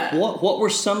 Yeah. Like, what were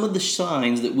some of the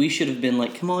signs that we should have been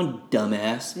like, come on,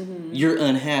 dumbass, you're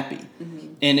unhappy.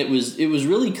 And it was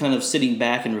really kind of sitting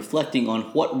back and reflecting on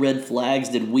what red flags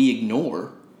did we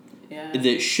ignore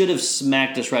that should have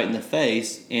smacked us right in the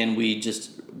face, and we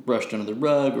just brushed under the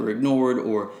rug or ignored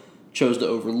or chose to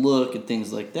overlook and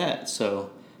things like that.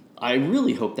 So I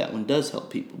really hope that one does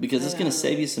help people, because it's going to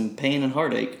save you some pain and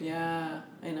heartache. Yeah,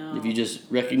 I know. If you just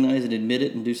recognize it, admit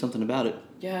it, and do something about it.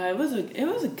 Yeah, it was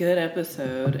a good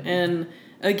episode, and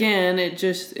again,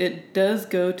 it does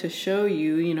go to show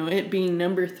you, it being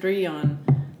number 3 on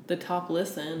the top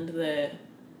listened, that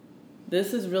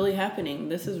this is really happening.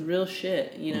 This is real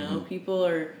shit. People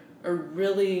are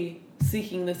really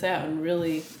seeking this out and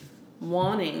really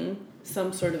wanting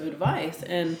some sort of advice,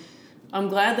 and I'm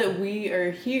glad that we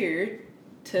are here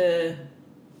to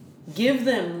give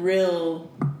them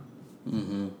real,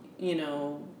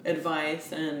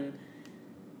 advice and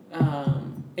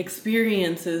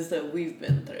experiences that we've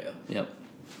been through. Yep.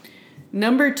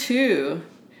 Number 2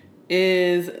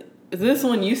 is, this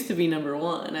one used to be number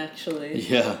 1, actually.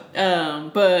 Yeah.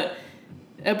 But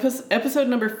episode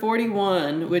number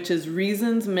 41, which is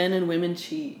Reasons Men and Women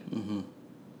Cheat.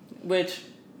 Which,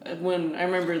 when I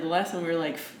remember the last time we were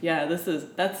like, yeah,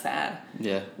 that's sad.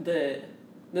 Yeah. That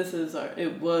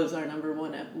it was our number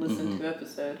 1 listened to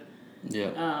episode.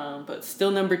 Yeah. But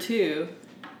still number 2,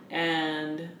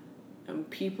 and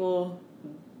people,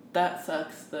 that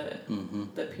sucks that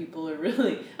people are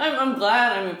really. I'm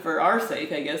glad. I mean, for our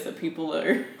sake, I guess, that people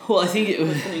are. Well, I think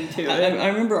listening to it. I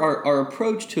remember our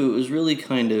approach to it was really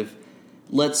kind of,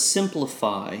 let's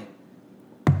simplify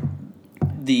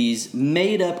these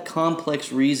made up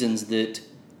complex reasons that.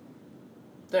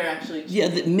 They're actually cheating. Yeah,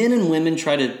 that men and women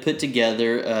try to put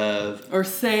together or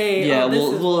say,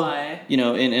 this is why.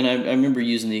 And I remember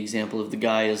using the example of the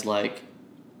guy is like,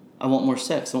 I want more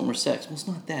sex. Well, it's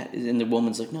not that. And the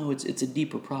woman's like, no, it's a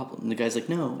deeper problem. And the guy's like,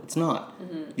 no, it's not.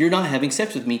 You're not having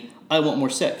sex with me. I want more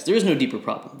sex. There is no deeper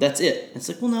problem. That's it. And it's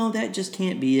like, well, no, that just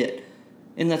can't be it.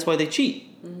 And that's why they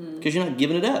cheat. Because you're not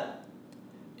giving it up.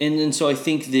 And so I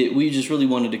think that we just really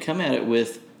wanted to come at it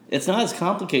with, it's not as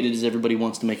complicated as everybody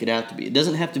wants to make it out to be. It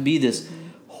doesn't have to be this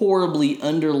horribly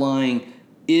underlying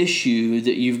issue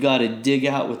that you've got to dig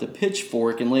out with a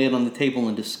pitchfork and lay it on the table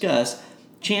and discuss.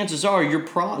 Chances are your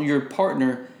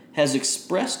partner has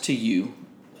expressed to you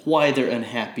why they're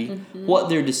unhappy, what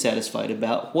they're dissatisfied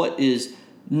about, what is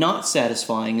not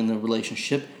satisfying in the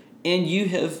relationship, and you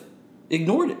have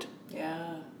ignored it.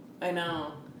 Yeah, I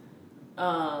know.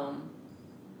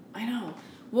 I know.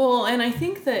 Well, and I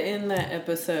think that in that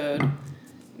episode,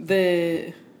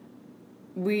 it's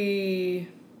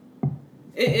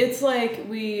like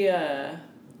we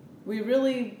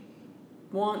really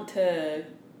want to,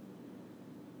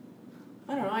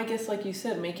 I don't know, I guess like you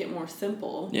said, make it more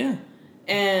simple. Yeah.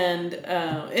 And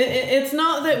it's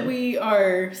not that we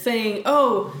are saying,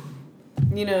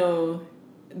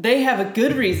 they have a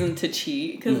good reason to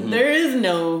cheat, because there is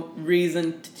no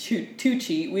reason to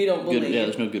cheat. We don't believe.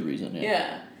 There's no good reason.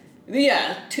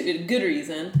 Good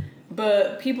reason.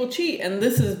 But people cheat, and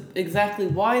this is exactly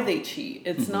why they cheat.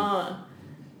 It's not.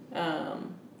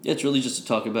 It's really just to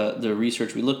talk about the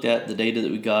research we looked at, the data that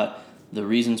we got, the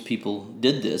reasons people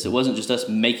did this. It wasn't just us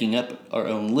making up our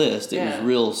own list. It was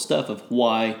real stuff of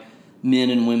why men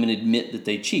and women admit that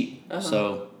they cheat.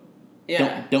 So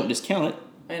don't discount it.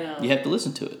 I know. You have to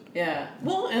listen to it. Yeah.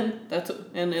 Well, and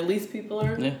at least people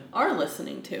are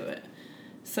listening to it.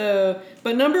 So,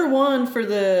 but number 1 for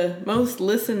the most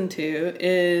listened to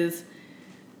is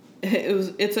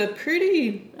it's a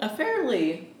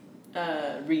fairly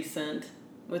recent,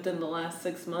 within the last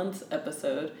 6 months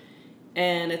episode,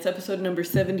 and it's episode number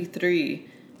 73.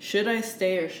 Should I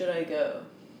stay or should I go?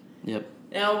 Yep.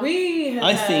 Now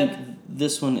I think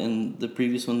this one and the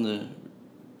previous one, the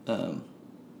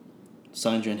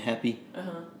Signs You're Unhappy,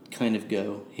 kind of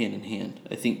go hand in hand.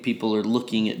 I think people are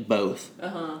looking at both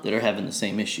that are having the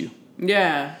same issue.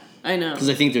 Yeah, I know. Because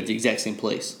I think they're at the exact same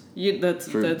place. That's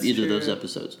either true. of those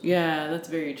episodes. Yeah, that's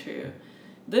very true.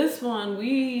 This one,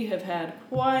 we have had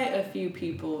quite a few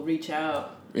people reach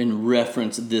out in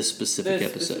reference to this specific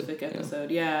episode.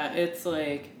 Yeah, it's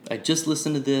like, I just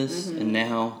listened to this, and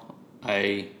now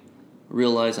I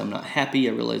realize I'm not happy.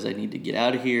 I realize I need to get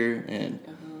out of here,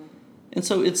 and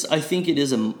so I think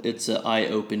it's an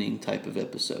eye-opening type of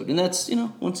episode, and that's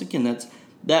once again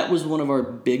that was one of our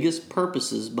biggest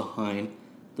purposes behind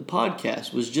the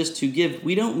podcast was just to give.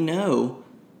 We don't know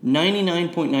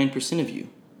 99.9% of you.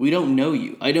 We don't know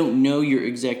you. I don't know your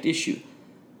exact issue.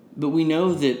 But we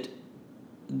know that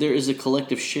there is a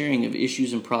collective sharing of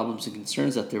issues and problems and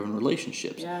concerns out there in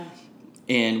relationships. Yeah.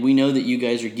 And we know that you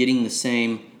guys are getting the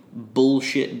same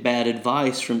bullshit bad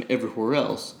advice from everywhere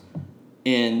else.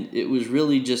 And it was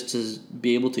really just to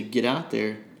be able to get out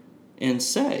there and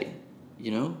say,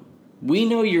 we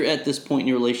know you're at this point in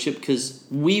your relationship because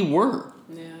we were.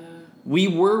 Yeah. We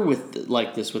were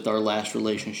like this with our last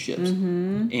relationships.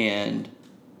 Mm-hmm. And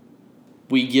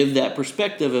we give that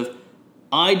perspective of,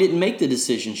 I didn't make the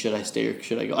decision, should I stay or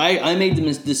should I go? I made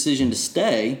the decision to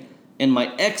stay, and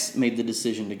my ex made the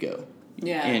decision to go.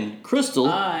 Yeah. And Crystal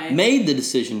made the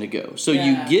decision to go. So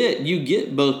you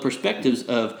get both perspectives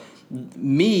of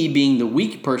me being the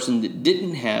weak person that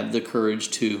didn't have the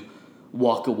courage to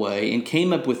walk away and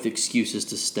came up with excuses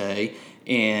to stay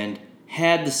and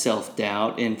had the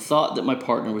self-doubt and thought that my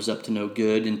partner was up to no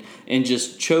good and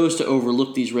just chose to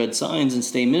overlook these red signs and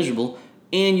stay miserable.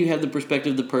 And you have the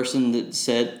perspective of the person that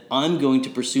said, I'm going to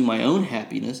pursue my own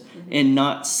happiness and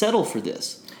not settle for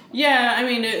this. Yeah, I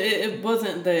mean, it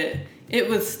wasn't that... It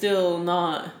was still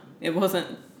not... It wasn't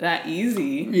that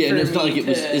easy. Yeah, and it's not like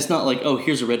it's not like, oh,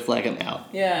 here's a red flag, I'm out.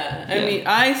 Yeah, I mean,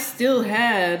 I still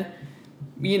had,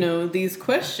 these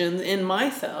questions in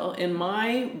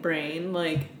my brain,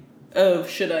 like, of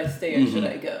should I stay or should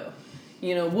I go?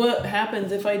 What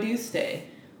happens if I do stay?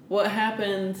 What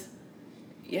happens...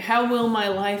 How will my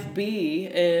life be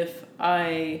if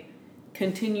I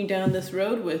continue down this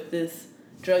road with this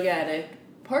drug addict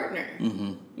partner?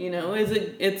 Mm-hmm.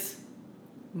 It's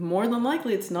more than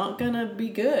likely it's not gonna be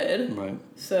good. Right.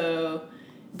 So,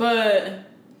 but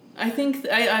I think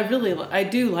I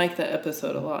do like that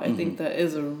episode a lot. I think that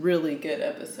is a really good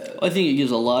episode. I think it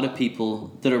gives a lot of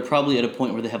people that are probably at a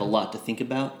point where they have a lot to think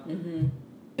about. Mm-hmm.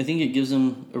 I think it gives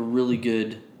them a really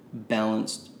good,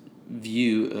 balanced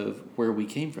view of where we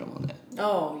came from on that.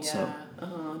 Oh, yeah.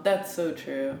 So. That's so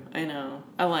true. I know.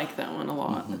 I like that one a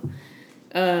lot.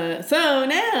 Mm-hmm. So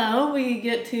now we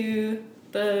get to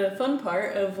the fun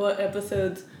part of what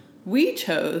episodes we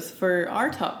chose for our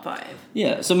top 5.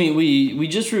 Yeah. So, I mean, we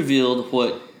just revealed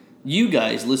what you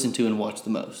guys listen to and watch the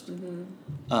most.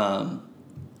 Mm-hmm.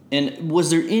 And was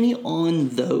there any on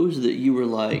those that you were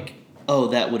like, oh,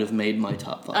 that would have made my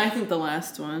top 5? I think the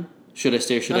last one. Should I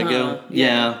stay or should I go?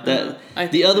 Yeah.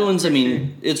 The other ones, I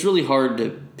mean, it's really hard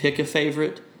to pick a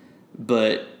favorite,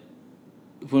 but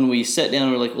when we sat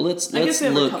down, we're like, well, let's I guess we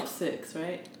have look. Our top 6,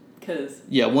 right?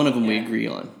 Yeah, one of them we agree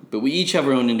on, but we each have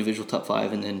our own individual top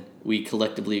 5, and then we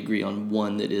collectively agree on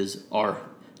one that is our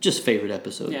just favorite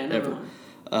episode ever.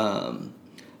 One.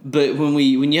 But when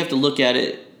you have to look at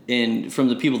it, and from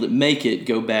the people that make it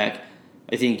go back,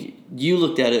 I think you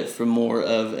looked at it from more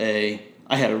of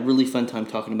I had a really fun time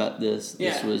talking about this.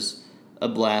 Yeah. This was a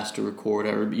blast to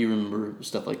record. You remember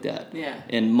stuff like that. Yeah.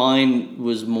 And mine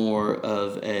was more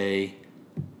of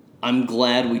I'm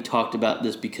glad we talked about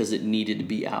this because it needed to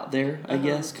be out there, I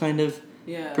guess, kind of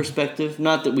perspective.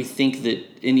 Not that we think that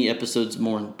any episode's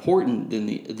more important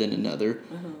than another,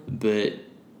 but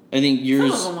I think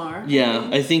yours... Some of them are. Yeah,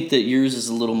 I think that yours is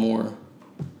a little more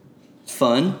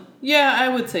fun. Yeah, I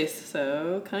would say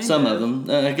so, kind of. Some of them.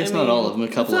 I guess not all of them, a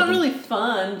couple of them. It's not really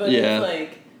fun, but it's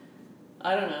like,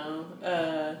 I don't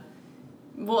know.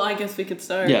 Well, I guess we could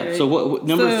start. Yeah, right? so what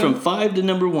number from 5 to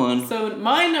number 1? So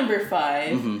my number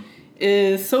 5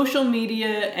 is social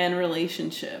media and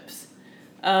relationships.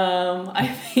 I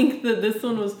think that this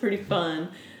one was pretty fun.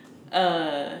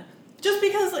 Just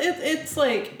because it's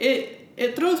like,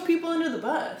 it throws people under the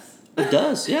bus. It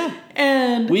does, yeah.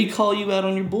 And we call you out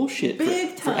on your bullshit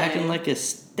for acting like a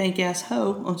stank ass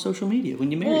hoe on social media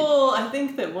when you married. Well, I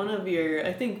think that one of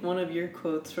your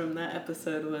quotes from that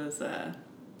episode was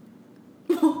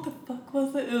what the fuck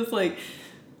was it? It was like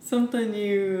something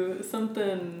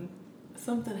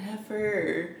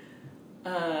heifer.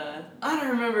 I don't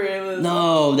remember. It was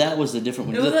no, that was a different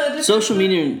one. It was a different social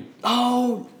media.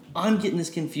 Oh, I'm getting this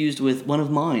confused with one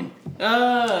of mine.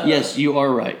 Yes, you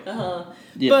are right.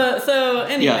 Yeah. But so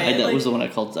anyway, yeah, that was the one I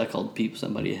called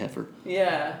somebody a heifer.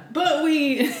 Yeah, but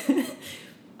we,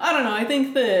 I don't know. I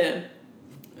think that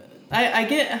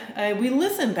we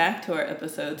listen back to our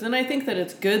episodes, and I think that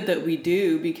it's good that we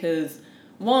do because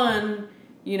one,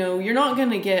 you're not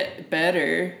gonna get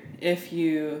better if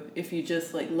you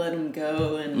just like let them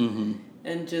go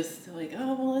and just like,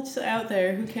 oh well, it's out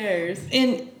there. Who cares?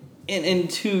 And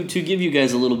to give you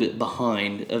guys a little bit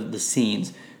behind of the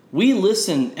scenes. We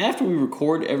listen, after we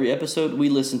record every episode, we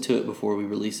listen to it before we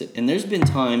release it. And there's been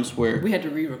times where... We had to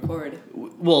re-record.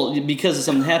 Well, because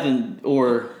something happened,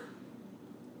 or...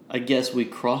 I guess we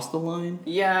crossed the line.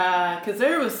 Yeah, because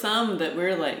there was some that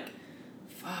we're like,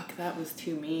 fuck, that was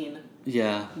too mean.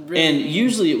 Yeah. Really and mean.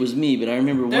 usually it was me, but I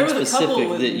remember There one was a couple specific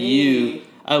with that me.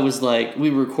 I was like, we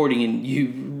were recording and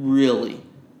you really,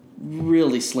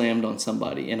 really slammed on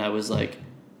somebody. And I was like,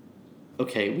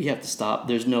 okay, we have to stop.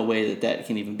 There's no way that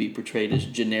can even be portrayed as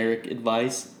generic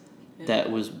advice. Yeah.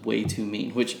 That was way too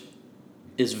mean, which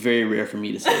is very rare for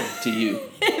me to say to you.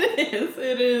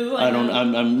 It is.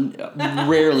 I'm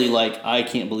rarely like, I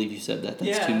can't believe you said that.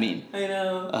 That's too mean. I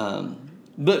know.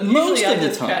 But usually most of the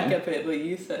just time, crack up at what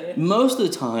you say. Most of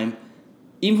the time,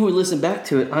 even when we listen back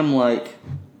to it, I'm like,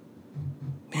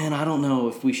 man, I don't know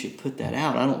if we should put that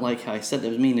out. I don't like how I said that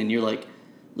was mean. And you're like,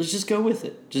 let's just go with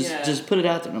it. Just put it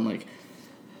out there. And I'm like,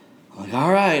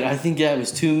 all right, I think that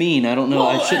was too mean. I don't know.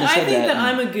 I shouldn't have said that. I think that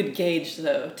I'm a good gauge,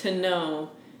 though, to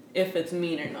know if it's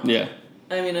mean or not. Yeah.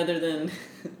 I mean, other than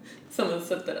some of the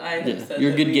stuff that I have said.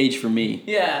 You're a good gauge for me.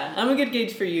 Yeah, I'm a good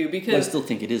gauge for you because... I still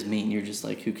think it is mean. You're just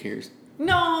like, who cares?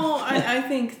 No, I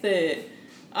think that...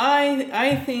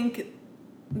 I think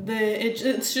that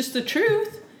it's just the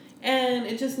truth, and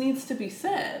it just needs to be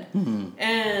said. Mm-hmm.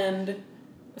 And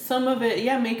some of it,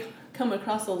 may come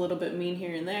across a little bit mean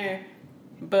here and there,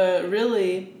 but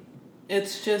really,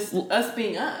 it's just us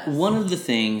being us. One of the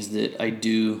things that I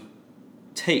do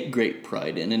take great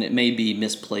pride in, and it may be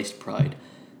misplaced pride,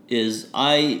 is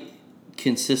I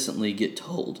consistently get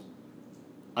told,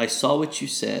 I saw what you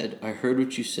said, I heard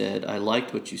what you said, I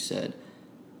liked what you said.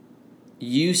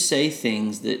 You say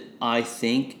things that I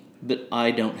think, but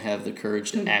I don't have the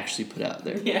courage to actually put out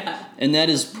there. Yeah. And that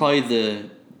is probably the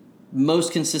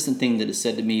most consistent thing that is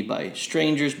said to me by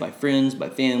strangers, by friends, by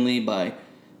family, by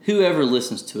whoever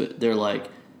listens to it. They're like,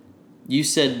 you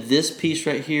said this piece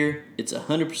right here, it's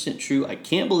 100% true. I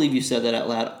can't believe you said that out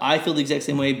loud. I feel the exact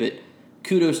same way, but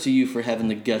kudos to you for having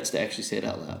the guts to actually say it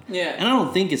out loud. Yeah. And I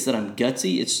don't think it's that I'm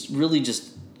gutsy. It's really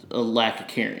just a lack of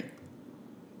caring.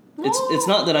 It's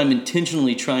not that I'm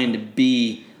intentionally trying to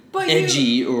be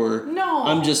edgy or... No.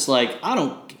 I'm just like,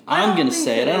 I'm going to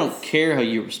say it. I don't care how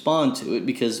you respond to it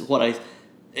because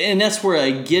and that's where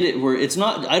I get it, where it's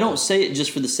not... I don't say it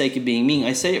just for the sake of being mean.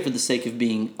 I say it for the sake of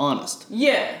being honest.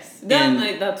 Yes.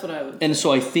 That's what I would say. And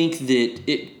so I think that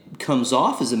it comes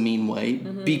off as a mean way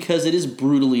because it is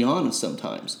brutally honest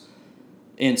sometimes.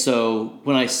 And so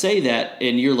when I say that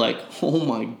and you're like, oh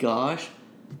my gosh,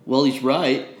 well, he's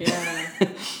right. Yeah.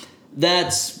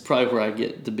 That's probably where I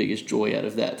get the biggest joy out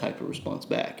of that type of response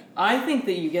back. I think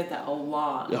that you get that a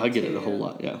lot. I get it a whole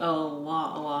lot, yeah. A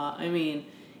lot. I mean,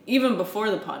 even before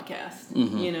the podcast,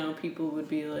 people would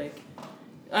be like...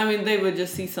 I mean, they would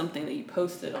just see something that you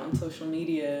posted on social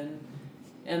media,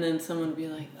 and then someone would be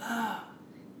like,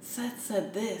 Seth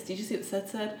said this. Did you see what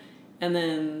Seth said? And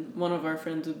then one of our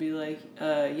friends would be like,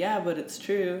 yeah, but it's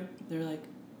true. They're like,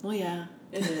 well, yeah,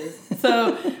 it is.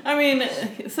 So, I mean,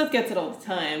 Seth gets it all the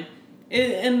time.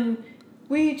 And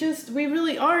we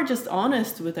really are just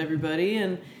honest with everybody,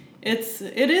 and it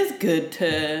is good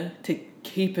to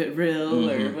keep it real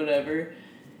or whatever.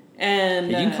 And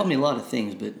you can call me a lot of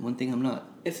things, but one thing I'm not.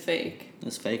 It's fake.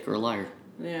 It's fake or a liar.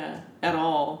 Yeah, at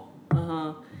all.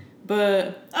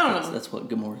 But I don't know. That's what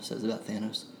Gamora says about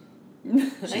Thanos.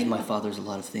 She says, my father's a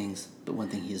lot of things, but one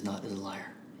thing he is not is a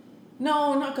liar.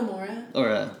 No, not Gamora.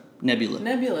 Or Nebula.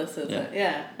 Nebula says that.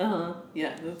 Yeah.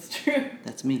 Yeah, that's true.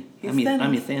 That's me. I'm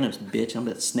your Thanos, bitch. I'm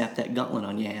going to snap that gauntlet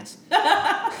on your ass.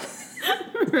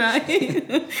 Right.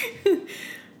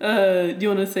 Do you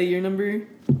want to say your number 5?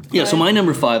 Yeah, so my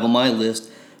number 5 on my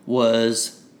list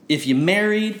was, if you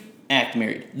married, act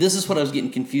married. This is what I was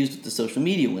getting confused with the social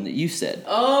media one that you said.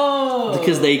 Oh.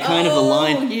 Because they kind of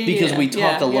align, because we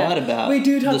talk a lot about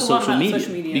the social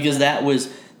media. Because that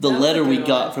was the letter we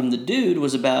got from the dude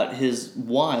was about his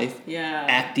wife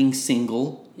acting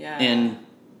single and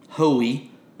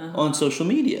hoey on social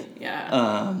media.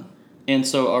 Yeah. And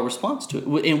so our response to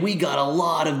it, and we got a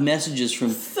lot of messages from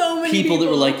so many people that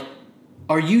were like,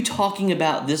 are you talking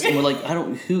about this? And we're like,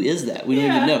 who is that? We don't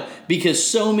even know. Because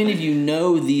so many of you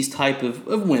know these type of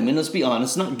women, let's be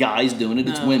honest, it's not guys doing it,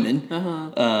 it's women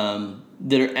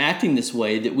that are acting this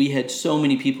way, that we had so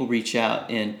many people reach out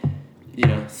and,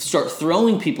 start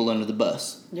throwing people under the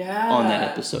bus on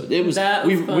that episode. It was,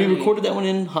 we recorded that one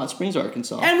in Hot Springs,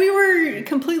 Arkansas. And we were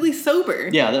completely sober.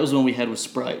 Yeah, that was the one we had with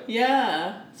Sprite.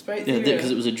 Yeah, Sprite Zero. Yeah,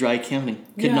 because it was a dry county.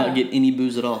 Could not get any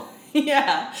booze at all.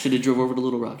 Yeah. Should have drove over to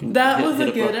Little Rock. And that was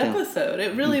a good episode.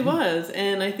 It really was.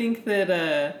 And I think that,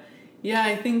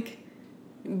 I think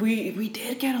we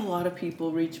did get a lot of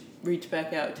people reach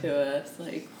back out to us.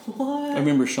 Like, what? I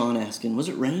remember Sean asking, was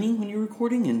it raining when you were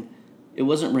recording? And it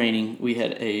wasn't raining. We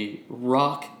had a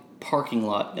rock parking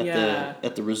lot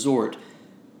at the resort.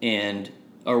 and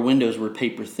our windows were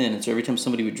paper thin, and so every time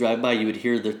somebody would drive by, you would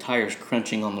hear their tires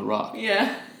crunching on the rock.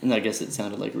 Yeah. And I guess it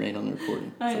sounded like rain on the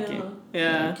recording. I know.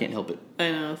 Yeah. I can't help it.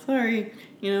 I know. Sorry.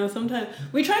 Sometimes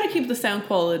we try to keep the sound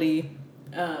quality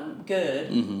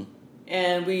good. Mm-hmm.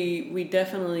 And we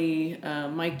definitely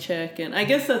mic check, and I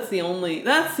guess that's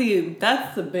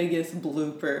the biggest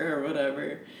blooper or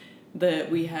whatever that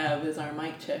we have is our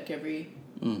mic check every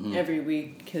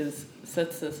week, because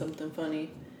Seth says something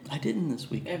funny. I didn't this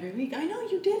week. Every week. I know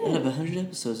you didn't. Out of 100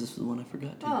 episodes, this is the one I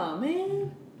forgot to. Oh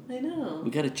man, I know.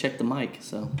 We got to check the mic,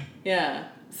 so. Yeah.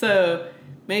 So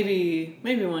maybe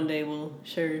one day we'll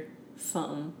share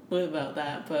something about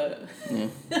that, but yeah.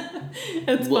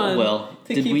 it's fun. Well,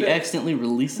 did we accidentally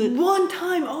release it? One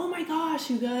time. Oh my gosh,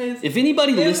 you guys. If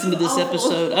anybody listened to this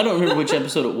episode, I don't remember which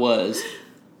episode it was,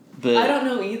 but I don't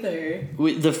know either.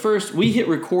 We hit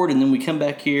record and then we come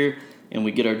back here and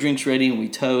we get our drinks ready and we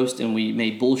toast and we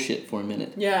made bullshit for a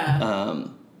minute. Yeah.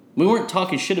 We weren't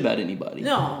talking shit about anybody.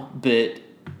 No. But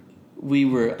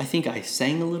I think I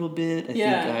sang a little bit. I think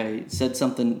I said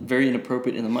something very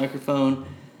inappropriate in the microphone.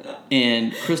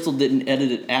 And Crystal didn't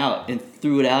edit it out and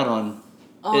threw it out on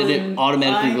it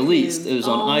automatically iTunes. Released. It was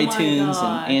on iTunes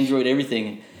and Android,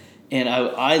 everything. And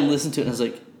I listened to it and I was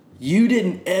like, you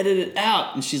didn't edit it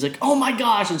out. And she's like, oh my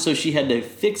gosh. And so she had to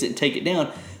fix it and take it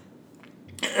down.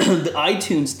 The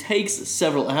iTunes takes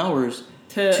several hours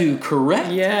to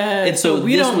correct. Yeah. And so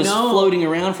we this don't was know. floating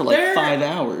around for 5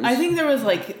 hours. I think there was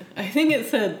it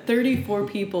said 34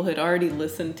 people had already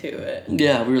listened to it.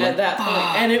 Yeah, we were at that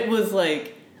point. And it was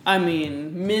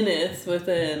minutes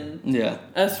within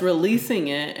us releasing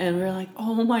it, and we were like,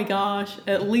 oh my gosh,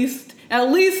 at least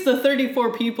the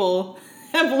 34 people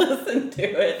have listened to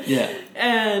it. Yeah.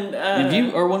 And if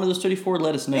you are one of those 34,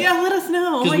 let us know. Yeah, let us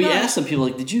know. Because we asked some people,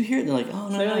 did you hear it? And they're like, oh,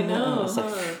 no, they're like, no. no. I was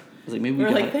like, maybe we we're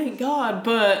got like, thank God,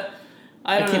 but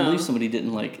I don't know. I can't believe somebody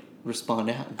didn't respond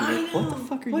out and be like, what the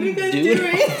fuck are you guys doing?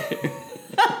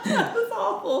 That was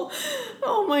awful.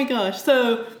 Oh my gosh.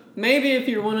 So maybe if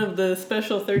you're one of the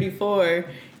special 34,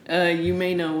 you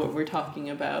may know what we're talking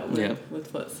about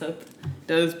with what Seth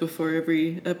does before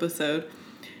every episode.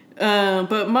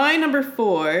 But my number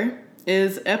 4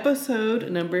 is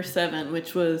episode number 7,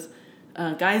 which was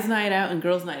Guys' Night Out and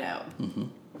Girls' Night Out. Mm-hmm.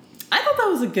 I thought that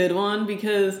was a good one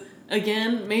because,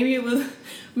 again, maybe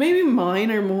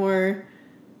mine are more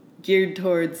geared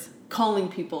towards calling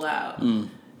people out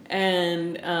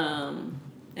and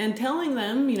telling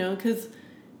them, because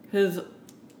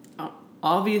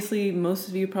obviously most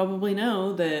of you probably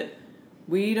know that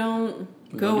we don't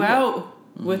go out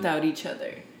without each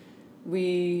other.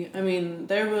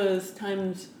 There was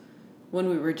times when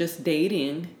we were just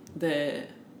dating that,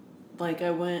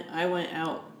 I went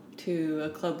out to a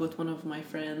club with one of my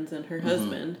friends and her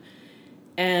husband,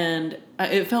 and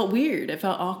it felt weird. It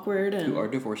felt awkward. And who are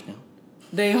divorced now.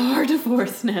 They are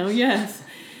divorced now, yes.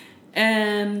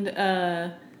 And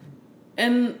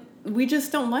we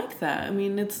just don't like that.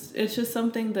 It's just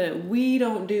something that we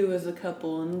don't do as a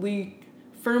couple, and we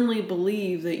firmly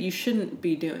believe that you shouldn't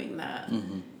be doing that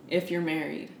if you're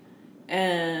married,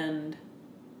 or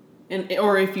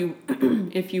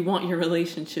if you want your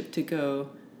relationship to go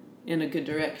in a good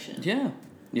direction. Yeah.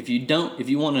 If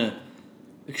you want an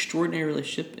extraordinary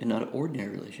relationship and not an ordinary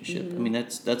relationship,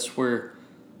 that's where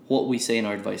what we say in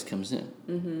our advice comes in.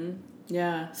 Mm-hmm.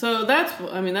 Yeah. So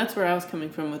that's where I was coming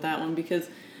from with that one, because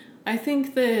I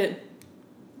think that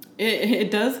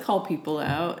it does call people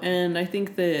out, and I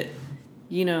think that,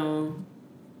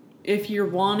 if you're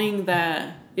wanting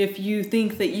that, if you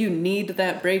think that you need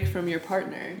that break from your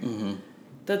partner,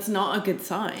 that's not a good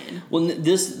sign. Well,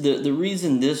 the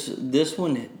reason this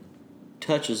one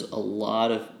touches a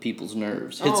lot of people's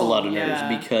nerves, hits a lot of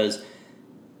nerves, because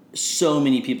so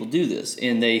many people do this,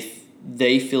 and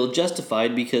they feel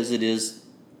justified because it is,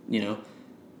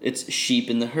 it's sheep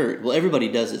in the herd. Well, everybody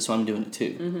does it, so I'm doing it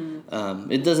too.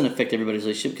 It doesn't affect everybody's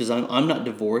relationship because I'm not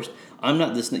divorced. I'm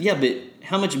not this. Yeah, but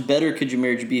how much better could your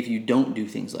marriage be if you don't do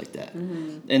things like that?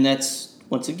 And that's,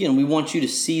 once again, we want you to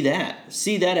see that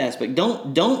aspect.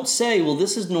 Don't say, well,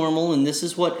 this is normal and this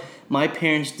is what my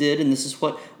parents did and this is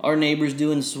what our neighbors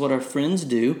do and this is what our friends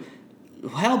do.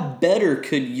 How better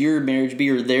could your marriage be,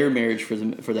 or their marriage for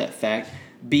that fact,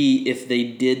 be if they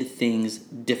did things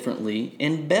differently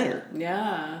and better?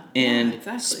 Yeah. And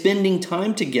exactly. Spending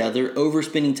time together over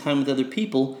spending time with other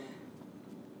people,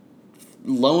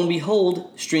 lo and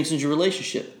behold, strengthens your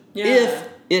relationship. Yeah. If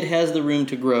it has the room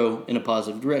to grow in a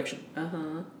positive direction.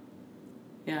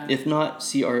 Yeah. If not,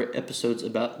 see our episodes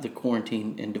about the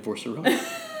quarantine and divorce aroma.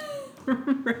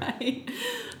 Right.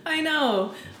 I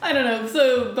know. I don't know.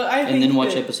 So, but I think. And then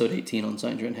watch episode 18 on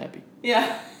Signs You're Unhappy.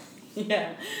 Yeah.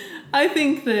 Yeah, I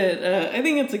think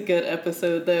it's a good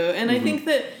episode though, and I think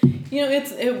that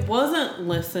it wasn't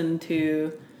listened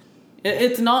to.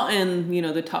 It's not in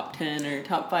the top 10 or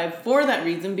top 5 for that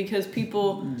reason, because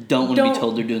people don't want to be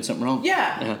told they're doing something wrong.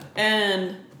 Yeah,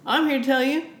 and I'm here to tell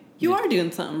you, you are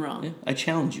doing something wrong. Yeah. I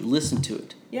challenge you. Listen to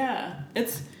it. Yeah,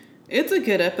 it's a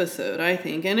good episode, I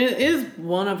think, and it is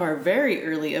one of our very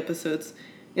early episodes.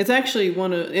 It's actually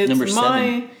number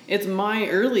 7. It's my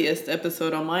earliest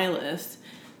episode on my list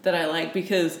that I like,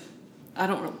 because I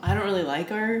don't really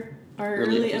like our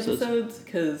early episodes,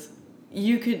 because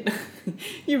you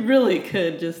really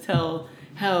could just tell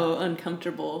how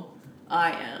uncomfortable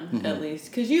I am, at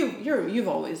least, because you've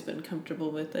always been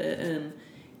comfortable with it, and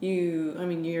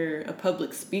you're a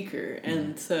public speaker,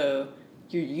 and so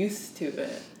you're used to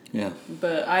it. Yeah.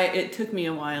 But it took me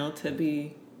a while to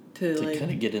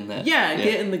kind of get in that.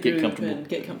 Get in the groove and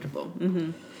get comfortable.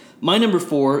 Mm-hmm. My number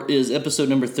 4 is episode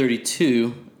number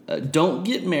 32. Don't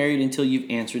get married until you've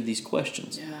answered these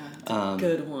questions. Yeah, it's a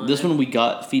good one. This one we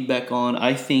got feedback on.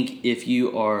 I think if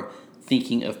you are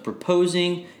thinking of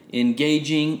proposing,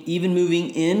 engaging, even moving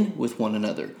in with one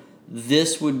another,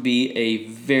 this would be a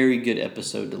very good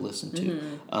episode to listen to.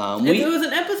 It was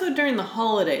an episode during the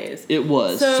holidays. It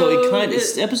was. So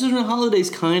episodes during the holidays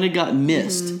kind of got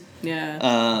missed. Mm-hmm.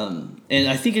 Yeah. And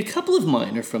I think a couple of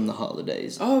mine are from the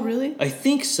holidays. Oh, really? I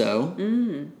think so.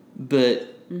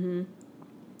 But Mm-hmm.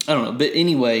 I don't know. But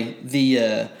anyway,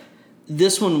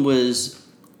 this one was,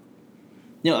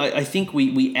 I think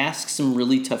we asked some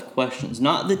really tough questions.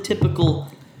 Not the typical,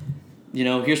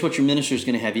 here's what your minister is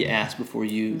going to have you ask before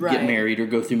you get married or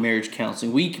go through marriage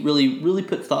counseling. We really, really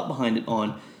put thought behind it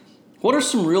on what are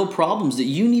some real problems that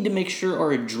you need to make sure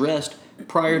are addressed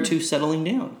prior to settling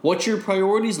down. What's your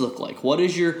priorities look like? What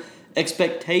does your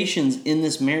expectations in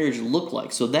this marriage look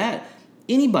like? So that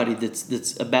anybody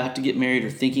that's about to get married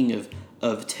or thinking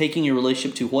of taking your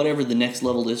relationship to whatever the next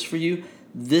level is for you,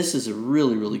 this is a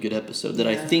really, really good episode that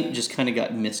I think just kind of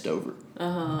got missed over.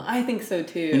 I think so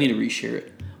too. We need to reshare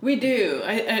it. We do.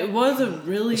 It was a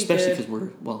really especially because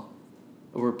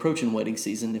we're approaching wedding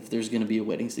season, if there's going to be a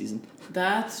wedding season.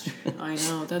 I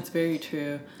know, that's very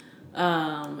true.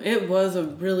 It was a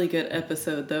really good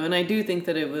episode though, and I do think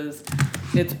that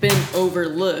it's been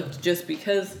overlooked just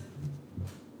because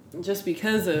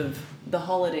of the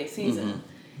holiday season. Mm-hmm.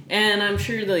 And I'm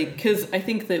sure, because I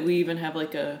think that we even have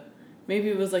maybe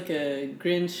it was a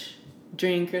Grinch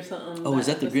drink or something. Oh, is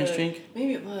that the Grinch drink?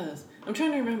 Maybe it was. I'm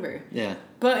trying to remember. Yeah.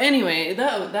 But anyway,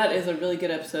 that is a really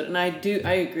good episode, and I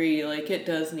agree. It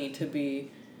does need to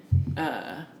be.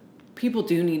 People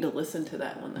do need to listen to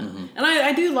that one though, and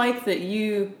I do like that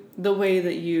the way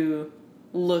that you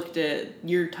looked at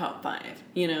your top 5.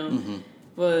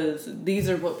 Was these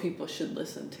are what people should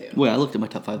listen to. Well, I looked at my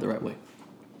top 5 the right way.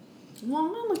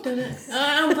 Well, I looked at it.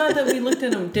 I'm glad that we looked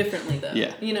at them differently, though.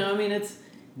 Yeah.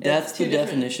 That's the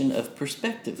definition of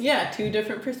perspective. Yeah, 2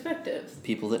 different perspectives.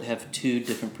 People that have 2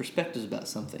 different perspectives about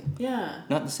something. Yeah.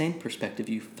 Not the same perspective,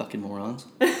 you fucking morons.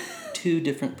 2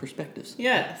 different perspectives.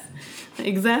 Yes,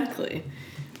 exactly.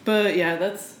 But yeah,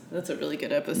 that's a really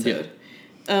good episode.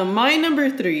 Yeah. My number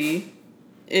 3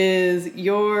 is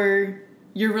your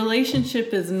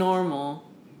relationship is normal,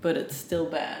 but it's still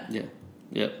bad. Yeah.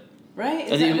 Yep.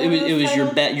 Right? I think it was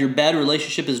your bad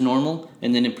relationship is normal,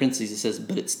 and then in parentheses it says,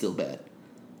 but it's still bad.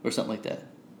 Or something like that.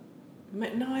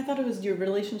 No, I thought it was your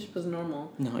relationship was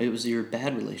normal. No, it was your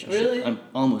bad relationship. Really? I'm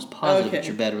almost positive it's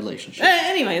your bad relationship.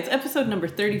 Anyway, it's episode number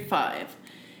 35.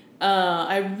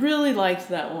 I really liked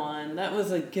that one. That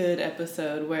was a good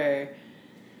episode where,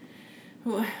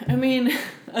 like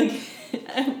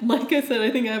I said,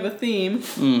 I think I have a theme.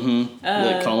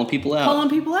 Mm-hmm. Calling people out. Calling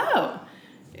people out.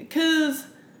 Because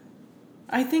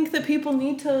I think that people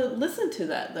need to listen to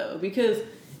that, though. Because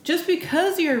just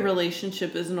because your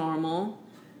relationship is normal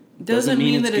doesn't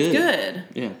mean that it's good.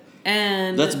 Yeah.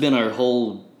 And that's been our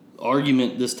whole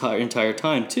argument this entire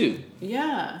time, too.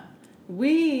 Yeah.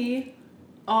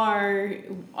 Our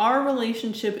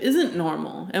relationship isn't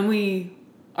normal. And we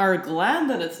are glad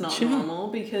that it's not normal,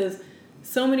 because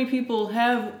so many people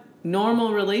have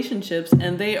normal relationships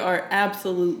and they are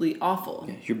absolutely awful.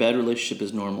 Yeah, your bad relationship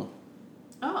is normal.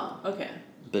 Oh, okay.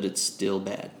 But it's still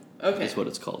bad. Okay. That's what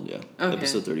it's called, yeah. Okay.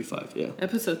 Episode 35, yeah.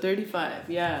 Episode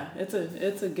 35, yeah.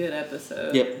 It's a good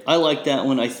episode. Yep, I like that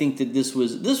one. I think that this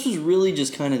was really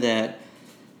just kind of that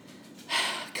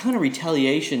kind of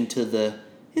retaliation to the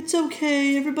it's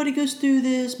okay, everybody goes through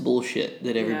this bullshit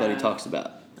that everybody talks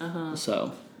about.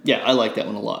 So, yeah, I like that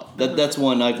one a lot. That's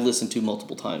one I've listened to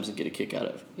multiple times and get a kick out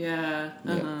of. Yeah,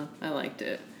 I liked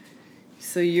it.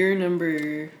 So your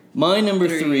number My number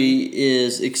 3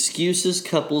 is excuses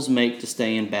couples make to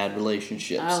stay in bad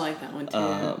relationships. I like that one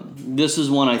too. This is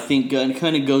one I think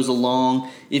kind of goes along.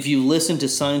 If you listen to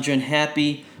Signs You're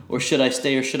Unhappy or Should I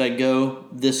Stay or Should I Go,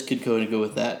 this could go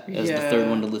with that as the third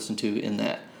one to listen to in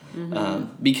that.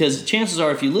 Because chances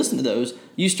are if you listen to those,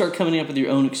 you start coming up with your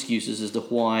own excuses as to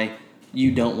why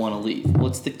you don't want to leave. Well,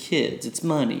 it's the kids, it's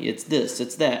money, it's this,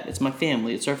 it's that, it's my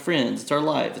family, it's our friends, it's our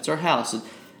life, it's our house.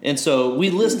 And so we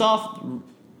list off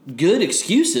good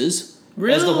excuses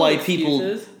as to why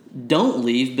people don't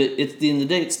leave, but at the end of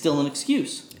the day, it's still an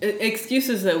excuse.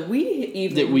 Excuses that we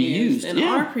even used in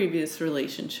our previous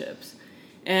relationships.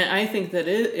 And I think that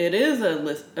it is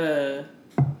an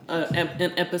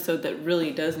episode that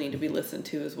really does need to be listened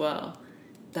to as well.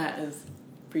 That is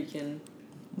freaking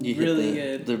really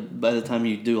good. By the time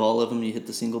you do all of them, you hit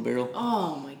the single barrel.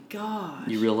 Oh my gosh.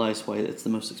 You realize why it's the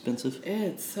most expensive.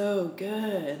 It's so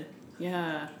good.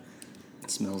 Yeah. It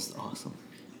smells awesome.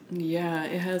 Yeah,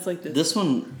 it has like this. This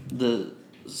one, the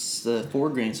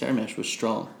 4-grain sour mash was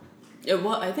strong.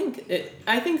 Well, I think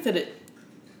that it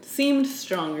seemed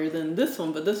stronger than this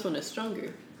one, but this one is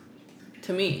stronger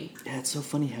to me. Yeah, it's so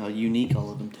funny how unique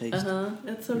all of them taste.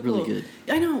 It's so really good.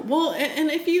 I know. Well, and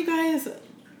if you guys,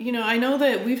 I know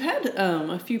that we've had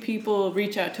a few people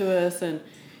reach out to us, and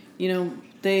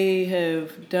they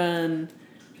have done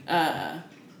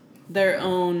their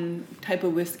own type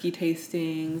of whiskey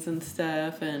tastings and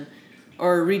stuff,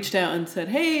 or reached out and said,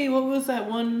 "Hey, what was that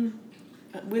one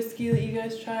whiskey that you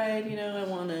guys tried? I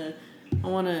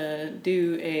want to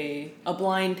do a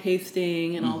blind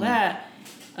tasting and all that."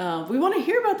 We want to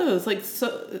hear about those.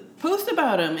 Post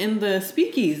about them in the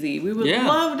Speakeasy. We would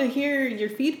love to hear your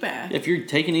feedback. If you're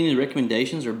taking any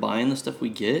recommendations or buying the stuff we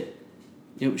get,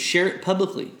 share it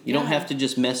publicly. You don't have to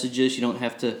just message us. You don't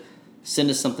have to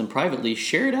send us something privately.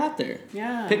 Share it out there.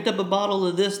 Yeah. Picked up a bottle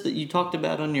of this that you talked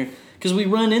about on your... Because we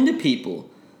run into people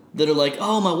that are like,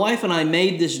 oh, my wife and I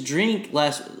made this drink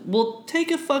last... Well,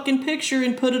 take a fucking picture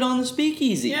and put it on the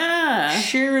Speakeasy. Yeah.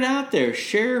 Share it out there.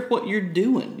 Share what you're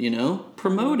doing,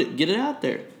 Promote it. Get it out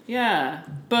there. Yeah.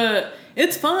 But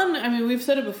it's fun. I mean, we've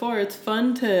said it before. It's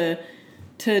fun to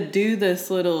do this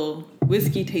little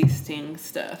whiskey tasting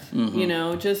stuff.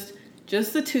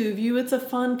 Just the two of you. It's a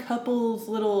fun couples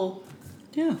little...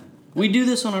 Yeah. We do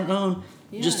this on our own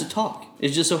just to talk. It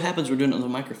just so happens we're doing it on the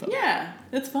microphone. Yeah.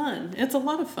 It's fun. It's a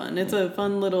lot of fun. It's a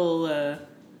fun little,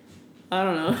 I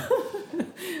don't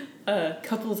know,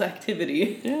 couples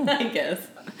activity, I guess.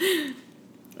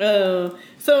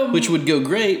 Which would go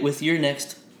great with your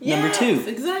next number 2. Yes,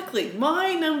 exactly.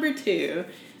 My number 2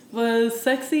 was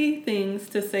sexy things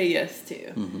to say yes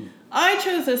to. Mm-hmm. I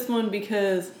chose this one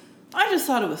because I just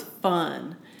thought it was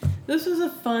fun. This was a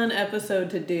fun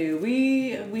episode to do.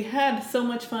 We had so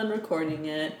much fun recording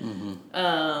it.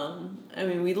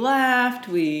 Mm-hmm. We laughed.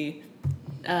 We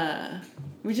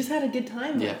just had a good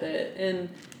time with it, and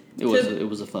it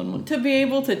was a fun one to be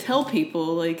able to tell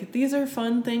people these are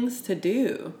fun things to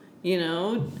do.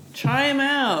 Try them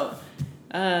out.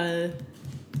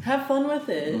 Have fun with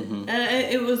it. Mm-hmm.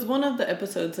 And it was one of the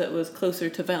episodes that was closer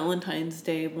to Valentine's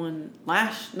Day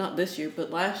not this year,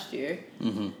 but last year.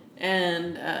 Mm-hmm.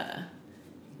 And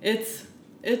it's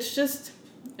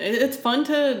fun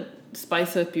to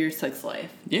spice up your sex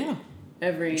life. Yeah.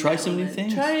 Try some new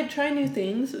things. Try new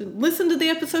things. Listen to the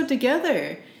episode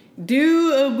together.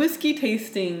 Do a whiskey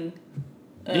tasting.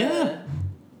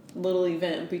 Little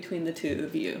event between the two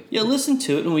of you. Yeah, listen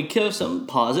to it, and we kill something,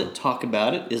 pause it, talk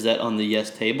about it. Is that on the yes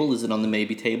table? Is it on the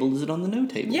maybe table? Is it on the no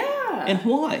table? Yeah. And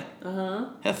why?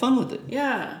 Have fun with it.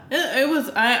 Yeah. It was,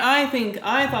 I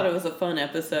thought it was a fun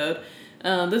episode.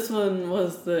 This one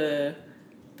was the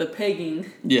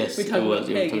pegging. Yes, we talked about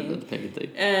pegging. We talked about the pegging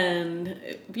thing. And,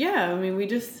 we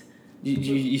just...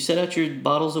 You set out your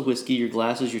bottles of whiskey, your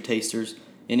glasses, your tasters,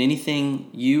 and anything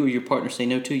you or your partner say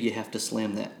no to, you have to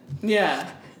slam that.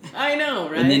 Yeah. I know,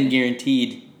 right? And then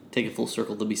guaranteed, take a full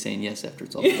circle, they'll be saying yes after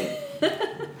it's all done.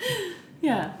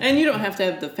 Yeah, and you don't have to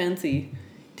have the fancy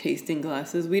tasting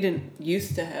glasses. We didn't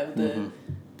used to have the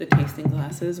tasting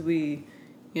glasses. We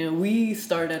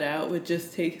started out with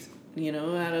just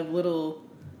out of little,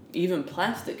 even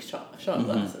plastic shot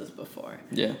glasses before.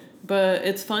 Yeah. But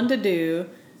it's fun to do.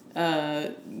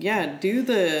 Do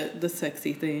the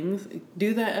sexy things.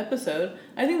 Do that episode.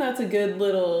 I think that's a good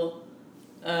little...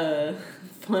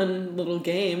 fun little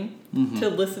game to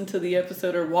listen to the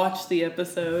episode or watch the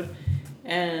episode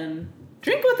and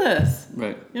drink with us.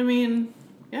 Right.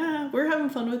 We're having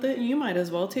fun with it, and you might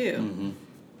as well too.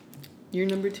 Your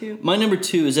number 2? My number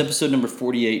 2 is episode number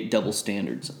 48, Double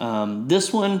Standards.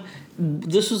 This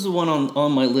was the one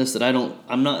on my list that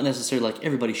I'm not necessarily like,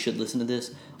 everybody should listen to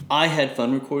this. I had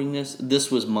fun recording this.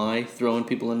 This was my throwing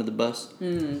people under the bus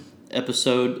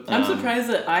episode. I'm surprised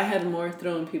that I had more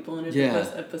throwing people under the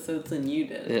bus episodes than you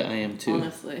did. Yeah, I am too.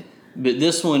 Honestly. But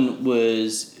this one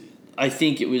was, I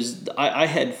think it was, I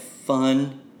had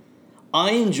fun.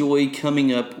 I enjoy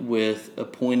coming up with a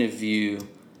point of view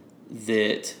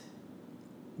that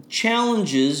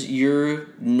challenges your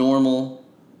normal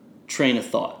train of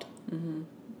thought.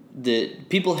 That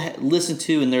people listen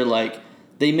to and they're like,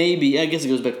 they may be, I guess it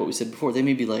goes back to what we said before, they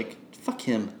may be like, fuck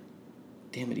him.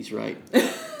 Damn it, he's right.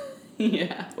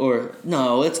 Yeah. Or,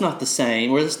 no, it's not the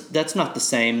same. Or, that's not the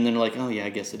same. And then they're like, oh, yeah, I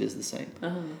guess it is the same.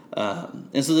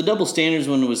 And so the double standards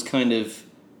one was kind of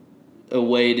a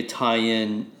way to tie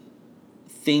in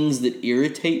things that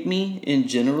irritate me in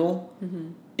general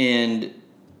and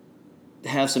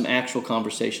have some actual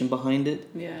conversation behind it.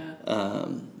 Yeah.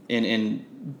 And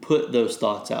put those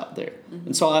thoughts out there.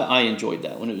 And so I enjoyed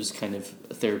that one. It was kind of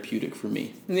therapeutic for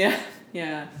me. Yeah.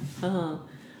 Yeah.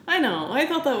 I know. I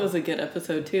thought that was a good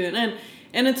episode too.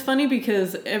 And it's funny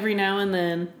because every now and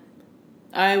then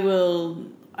I will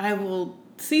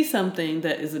see something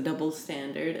that is a double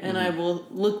standard and I will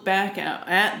look back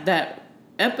at that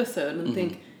episode and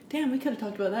think, damn, we could have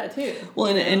talked about that too. Well,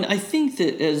 and I think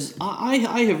that as I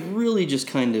have really just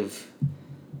kind of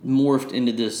morphed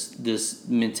into this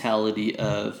mentality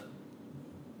of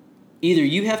either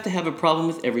you have to have a problem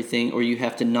with everything or you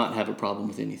have to not have a problem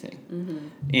with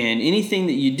anything. And anything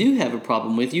that you do have a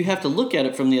problem with, you have to look at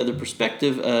it from the other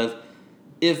perspective of,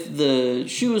 if the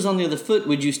shoe was on the other foot,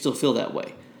 would you still feel that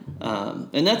way?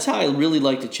 And that's how I really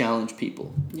like to challenge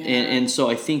people. Yeah. And so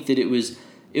I think that it was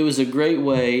a great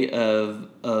way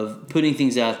of putting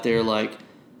things out there like,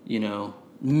 you know,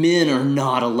 men are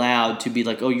not allowed to be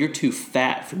like, oh, you're too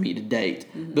fat for me to date.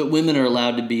 But women are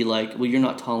allowed to be like, well, you're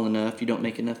not tall enough, you don't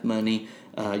make enough money,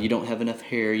 you don't have enough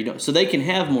hair, you don't. So they can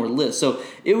have more lists. So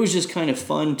it was just kind of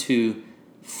fun to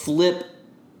flip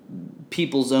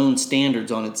people's own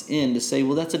standards on its end to say,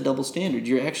 well, that's a double standard.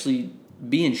 You're actually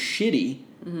being shitty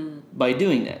by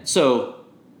doing that. So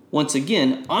once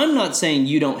again, I'm not saying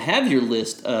you don't have your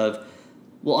list of,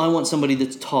 well, I want somebody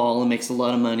that's tall and makes a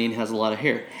lot of money and has a lot of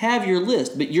hair. Have your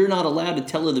list, but you're not allowed to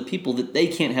tell other people that they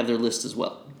can't have their list as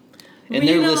well. And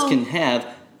their list can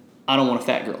have, I don't want a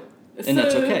fat girl. And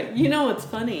that's okay. You know what's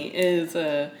funny is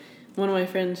one of my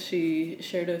friends, she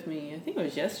shared with me, I think it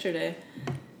was yesterday,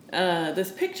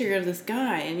 this picture of this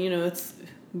guy. And, you know,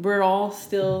 we're all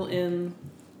still in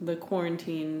the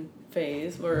quarantine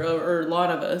phase, or a lot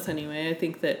of us anyway. I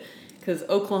think that because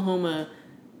Oklahoma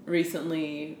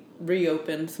recently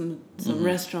reopened some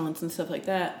restaurants and stuff like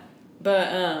that,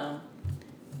 but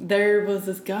there was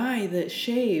this guy that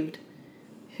shaved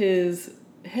his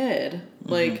head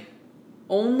like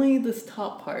only this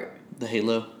top part, the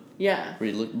halo, where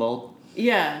he looked bald,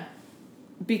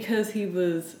 because he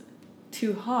was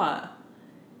too hot,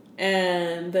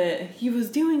 and that he was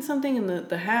doing something and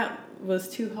the hat was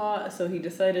too hot, so he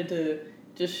decided to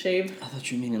just shave. I thought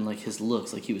you were meaning like his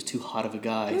looks, like he was too hot of a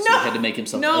guy, so he had to make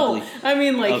himself ugly. I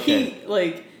mean like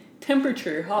he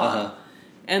temperature hot,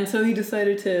 and so he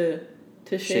decided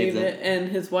to shave it. And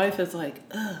his wife is like,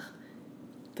 ugh,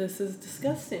 this is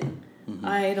disgusting.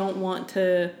 I don't want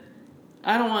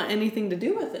anything to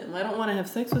do with him. I don't want to have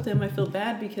sex with him. I feel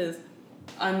bad because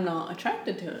I'm not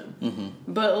attracted to him.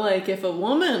 But like if a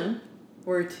woman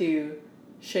were to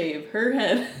shave her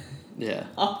head.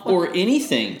 Or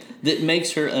anything that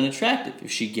makes her unattractive. If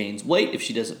she gains weight, if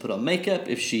she doesn't put on makeup,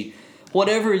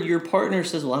 whatever your partner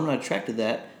says, well, I'm not attracted to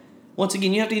that. Once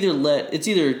again, you have to it's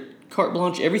either carte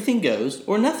blanche, everything goes,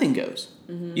 or nothing goes.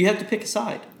 You have to pick a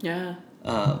side. Yeah.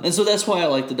 And so that's why I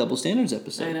like the double standards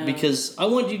episode. I know. Because I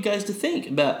want you guys to think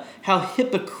about how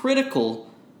hypocritical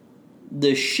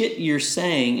the shit you're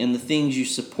saying and the things you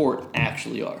support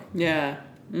actually are. Yeah.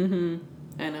 I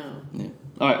know. Yeah.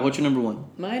 All right, what's your number 1?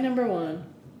 My number 1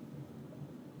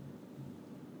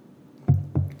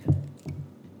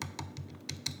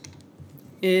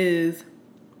 is...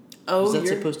 Is that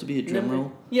supposed to be a drum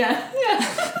roll? Yeah.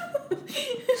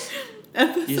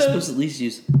 You're supposed to at least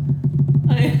use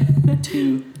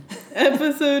 2.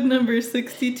 Episode number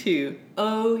 62.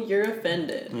 Oh, you're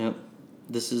offended. Yep.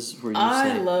 This is where you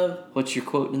say... What's your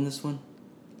quote in this one?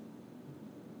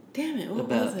 Damn it, what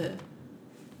was it?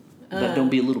 But don't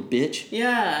be a little bitch.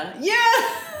 Yeah.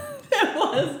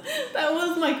 That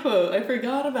was my quote. I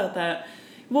forgot about that.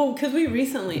 Well, because we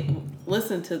recently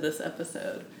listened to this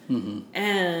episode,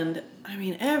 and I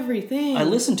mean everything. I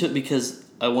listened to it because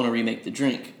I want to remake the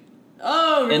drink.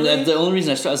 Oh, really? And the only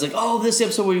reason I started, I was like, oh, this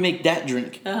episode where we make that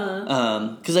drink.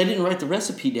 Uh-huh. Because I didn't write the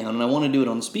recipe down, and I want to do it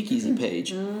on the Speakeasy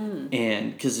page.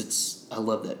 And because I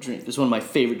love that drink. It's one of my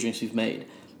favorite drinks we've made.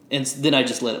 And then I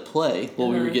just let it play while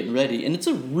we were getting ready. And it's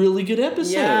a really good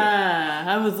episode. Yeah,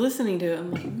 I was listening to it.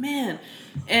 I'm like, man.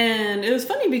 And it was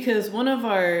funny because one of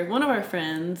our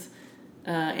friends,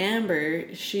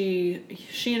 Amber, she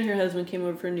and her husband came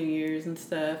over for New Year's and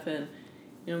stuff, and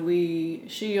you know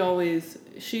she always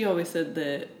said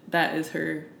that is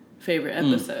her favorite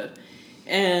episode,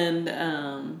 and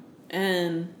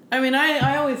I mean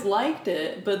I always liked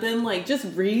it, but then like just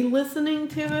re-listening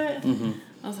to it,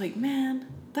 I was like, man,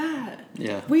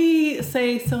 we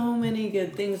say so many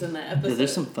good things in that episode. Yeah,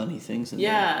 there's some funny things in there.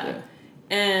 Yeah.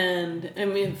 And I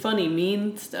mean, funny,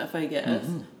 mean stuff, I guess,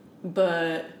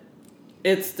 but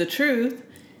it's the truth.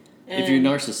 And if you're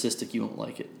narcissistic, you won't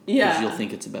like it. Yeah. Because you'll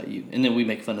think it's about you. And then we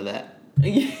make fun of that.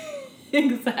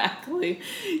 Exactly.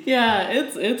 Yeah,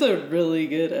 it's a really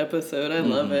good episode. I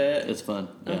love it. It's fun.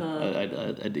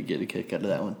 Yeah, I did get a kick out of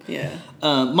that one. Yeah.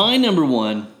 My number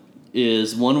one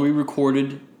is one we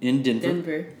recorded in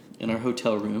Denver. In our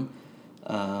hotel room.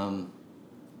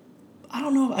 I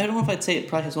don't know if I'd say it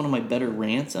probably has one of my better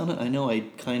rants on it. I know I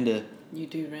kind of You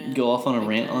do rant. go off on a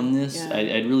rant on this. Yeah.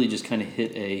 I'd really just kind of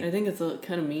hit I think it's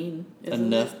kind of mean.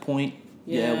 enough point.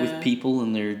 Yeah. With people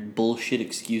and their bullshit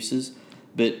excuses.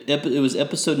 But it was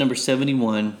episode number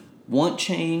 71. Want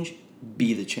change,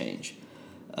 be the change.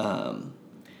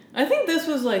 I think this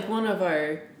was like one of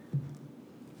our.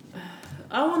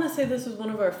 I want to say this was one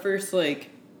of our first like.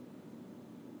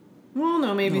 Well,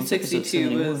 no, maybe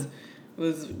 62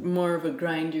 was more of a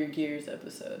grind your gears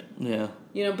episode. Yeah.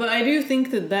 You know, but I do think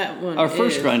that one. Our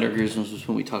first grind our gears was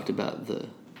when we talked about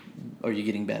are you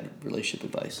getting bad relationship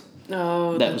advice?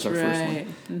 Oh, that was our first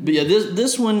one. But yeah,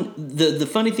 this one, the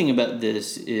funny thing about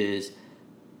this is,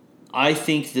 I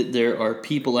think that there are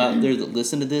people out there that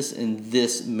listen to this, and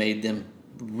this made them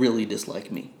really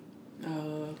dislike me.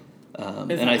 Oh.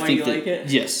 And I think that, like it?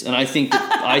 Yes, and I think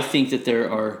that there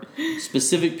are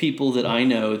specific people that I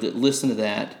know that listen to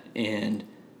that and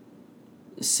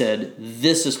said,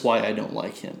 this is why I don't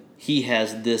like him. He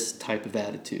has this type of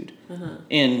attitude.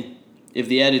 And if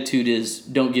the attitude is,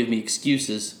 don't give me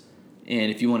excuses,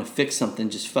 and if you want to fix something,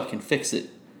 just fucking fix it,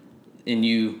 and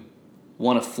you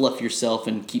want to fluff yourself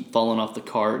and keep falling off the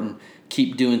cart and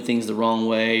keep doing things the wrong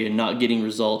way and not getting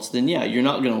results, then yeah, you're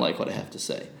not going to like what I have to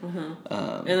say.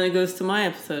 And then it goes to my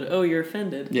episode, oh, you're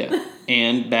offended. Yeah.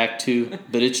 And back to,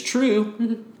 but it's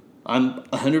true. I'm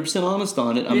 100% honest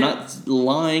on it. I'm not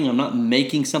lying. I'm not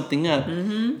making something up.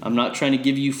 I'm not trying to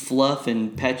give you fluff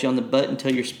and pat you on the butt and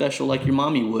tell you're special like your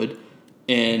mommy would.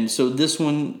 And so this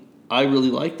one, I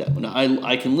really like that one.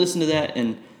 I can listen to that,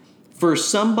 and for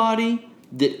somebody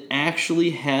that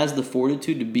actually has the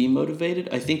fortitude to be motivated,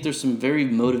 I think there's some very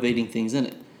motivating things in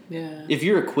it. Yeah. If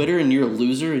you're a quitter and you're a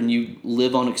loser and you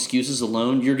live on excuses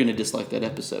alone, you're going to dislike that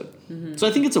episode. So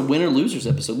I think it's a winner-losers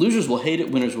episode. Losers will hate it.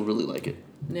 Winners will really like it.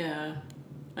 Yeah,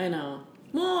 I know.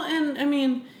 Well, and I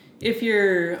mean, if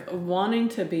you're wanting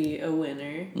to be a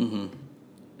winner,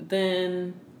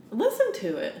 then listen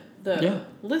to it, though. Yeah.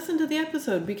 Listen to the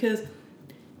episode, because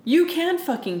you can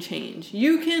fucking change.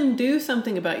 You can do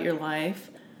something about your life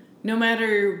no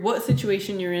matter what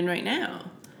situation you're in right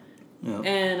now. Yeah.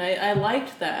 And I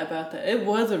liked that about that. It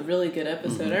was a really good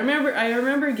episode. I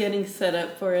remember getting set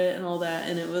up for it and all that,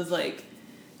 and it was like,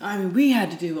 I mean, we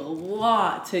had to do a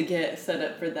lot to get set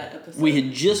up for that episode. We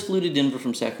had just flew to Denver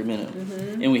from Sacramento,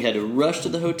 and we had to rush to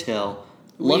the hotel.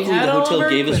 Luckily, the hotel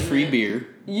gave us free beer.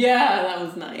 Yeah, that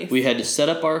was nice. We had to set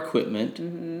up our equipment,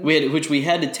 which we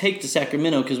had to take to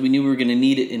Sacramento because we knew we were going to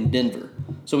need it in Denver.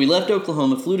 So we left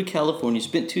Oklahoma, flew to California,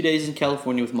 spent 2 days in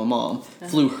California with my mom,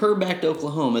 flew her back to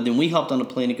Oklahoma, then we hopped on a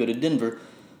plane to go to Denver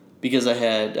because I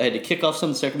had to kick off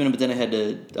something in Sacramento, but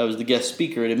then I was the guest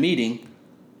speaker at a meeting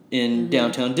in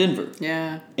downtown Denver.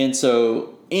 Yeah. And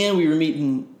we were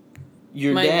meeting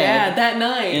my dad that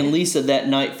night. And Lisa that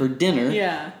night for dinner.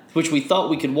 Yeah. Which we thought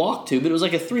we could walk to, but it was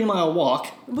like a 3-mile walk.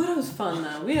 But it was fun,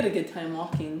 though. We had a good time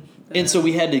walking. And so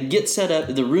we had to get set up.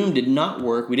 The room did not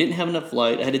work. We didn't have enough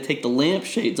light. I had to take the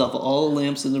lampshades off of all the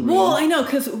lamps in the room. Well, I know,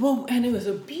 and it was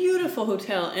a beautiful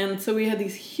hotel. And so we had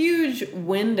these huge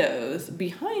windows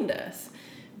behind us.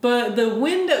 But the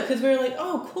window, because we were like,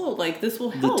 oh, cool, like this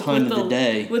will help the time of the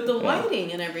day. With the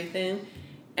lighting and everything.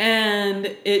 And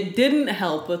it didn't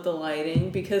help with the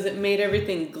lighting because it made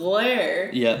everything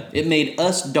glare. Yeah, it made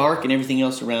us dark and everything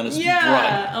else around us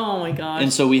bright. Oh my gosh.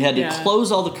 And so we had to close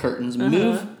all the curtains,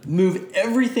 move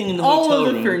everything in the hotel room. All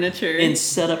of the furniture. And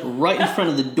set up right in front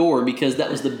of the door because that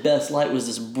was the best light, was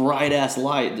this bright-ass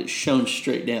light that shone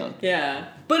straight down. Yeah.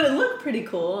 But it looked pretty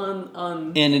cool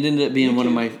on And it ended up being YouTube. one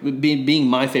of my being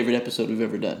my favorite episode we've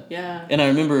ever done. Yeah. And I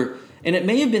remember, and it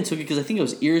may have been so good because I think I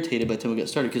was irritated by the time we got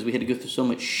started because we had to go through so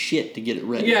much shit to get it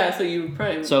ready. Yeah, so you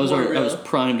probably So I was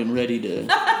primed and ready to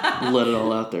let it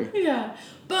all out there. Yeah,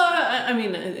 but I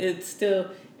mean, it's still.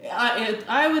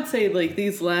 I would say like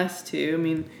these last two. I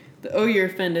mean, the "Oh You're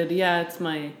Offended." Yeah, it's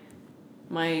my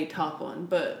top one,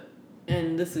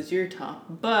 and this is your top.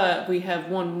 But we have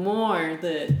one more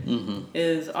that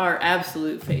is our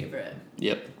absolute favorite.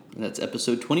 Yep, and that's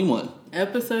episode 21.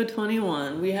 Episode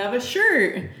 21. We have a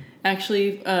shirt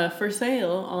actually for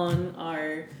sale on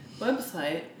our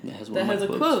website that has a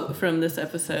quote from this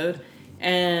episode,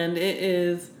 and it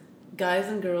is, "Guys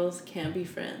and girls can't be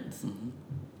friends."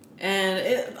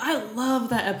 And I love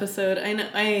that episode.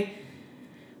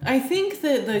 I think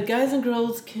that the guys and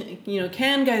girls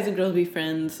can guys and girls be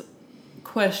friends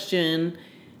question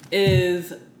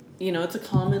is, it's a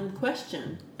common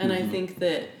question. And I think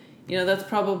that, that's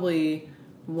probably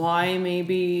why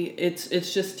maybe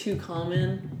it's just too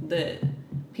common that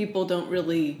people don't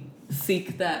really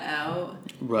seek that out.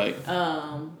 Right.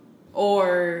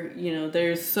 Or,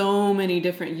 there's so many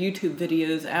different YouTube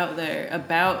videos out there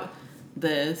about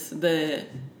this that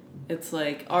it's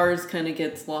like ours kind of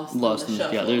gets lost in the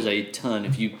shuffle. Yeah, there's a ton.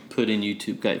 If you put in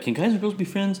YouTube, can guys and girls be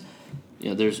friends?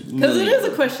 Yeah, there's because it is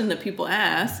a question that people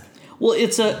ask. Well,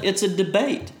 it's a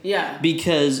debate. Yeah.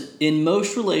 Because in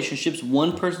most relationships,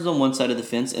 one person's on one side of the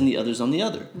fence and the other's on the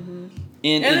other.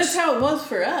 And that's how it was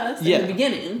for us in the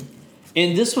beginning.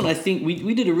 And this one, I think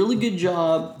we did a really good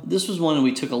job. This was one, and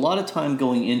we took a lot of time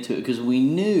going into it because we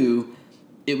knew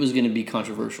it was going to be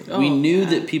controversial. We knew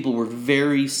that people were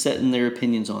very set in their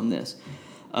opinions on this.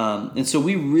 And so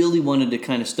we really wanted to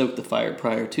kind of stoke the fire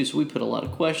prior to. So we put a lot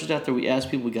of questions out there. We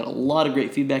asked people. We got a lot of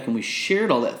great feedback, and we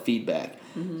shared all that feedback.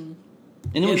 And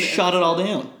then we shot it all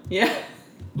down. Yeah.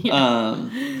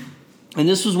 And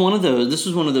this was one of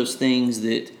those things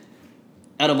that,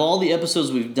 out of all the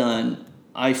episodes we've done,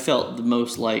 I felt the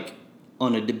most like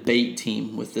on a debate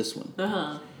team with this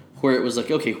one. Where it was like,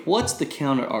 okay, what's the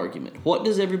counter argument? What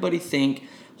does everybody think?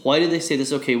 Why do they say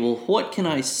this? Okay, well, what can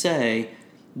I say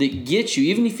that gets you?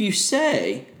 Even if you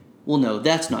say, well, no,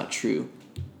 that's not true.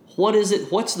 What is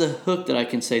it? What's the hook that I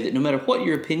can say that no matter what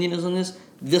your opinion is on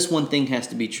this one thing has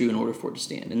to be true in order for it to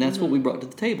stand? And that's what we brought to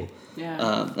the table. Yeah.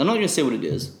 I'm not going to say what it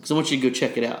is because I want you to go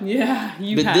check it out. Yeah,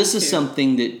 But this is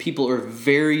something that people are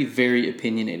very, very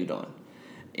opinionated on.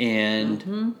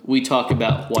 And we talk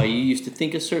about why you used to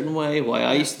think a certain way, why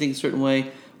I used to think a certain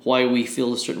way, why we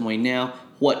feel a certain way now,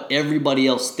 what everybody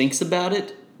else thinks about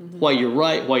it, why you're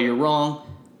right, why you're wrong,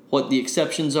 what the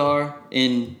exceptions are.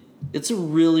 And it's a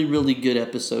really, really good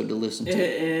episode to listen to. It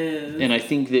is. And I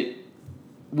think that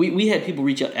we had people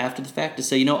reach out after the fact to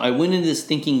say, I went into this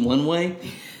thinking one way,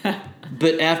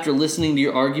 but after listening to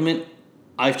your argument,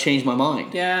 I've changed my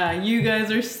mind. Yeah, you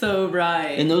guys are so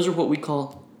right. And those are what we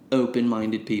call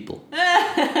open-minded people.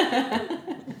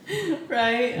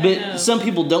 Right? But some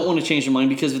people don't want to change their mind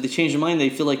because if they change their mind, they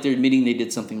feel like they're admitting they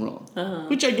did something wrong.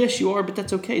 Which I guess you are, but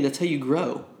that's okay. That's how you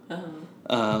grow.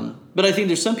 But I think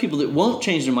there's some people that won't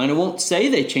change their mind or won't say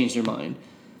they changed their mind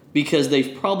because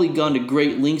they've probably gone to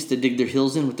great lengths to dig their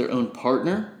heels in with their own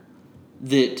partner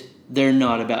that they're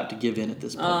not about to give in at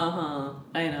this point.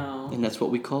 I know. And that's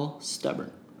what we call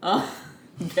stubborn.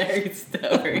 Very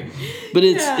stubborn. But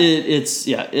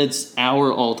it's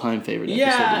our all-time favorite episode.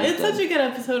 Yeah, it's such a good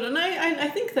episode, and I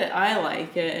think that I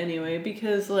like it anyway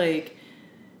because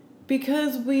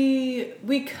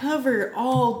we cover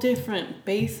all different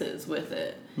bases with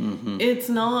it. It's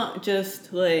not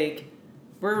just like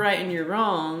we're right and you're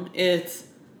wrong. It's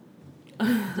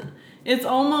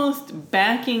almost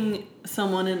backing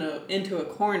someone into a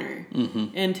corner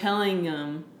and telling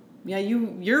them, yeah,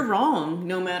 you're wrong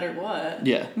no matter what.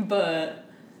 Yeah. But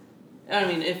I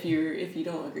mean, if you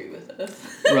don't agree with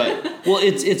us. Right. Well,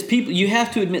 it's people. You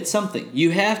have to admit something.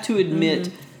 You have to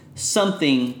admit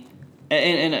something.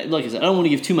 And like I said, I don't want to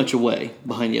give too much away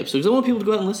behind the episode because I want people to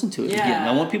go out and listen to it again.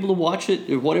 I want people to watch it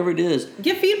or whatever it is.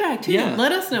 Give feedback too. Yeah.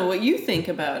 Let us know what you think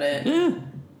about it. Yeah.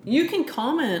 You can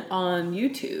comment on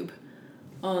YouTube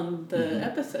on the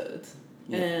episodes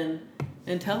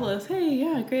and tell us, hey,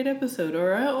 yeah, great episode,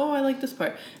 or oh, I like this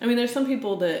part. I mean, there's some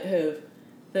people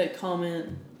that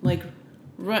comment like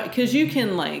right because you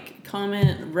can like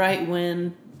comment right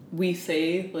when we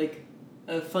say like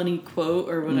a funny quote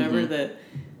or whatever that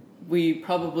we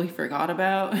probably forgot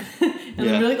about, and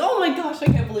then we're like, oh my gosh, I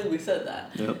can't believe we said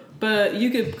that. Yep. But you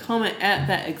could comment at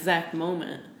that exact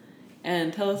moment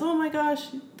and tell us, oh my gosh,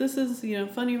 this is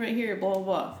funny right here, blah blah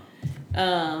blah.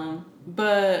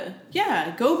 But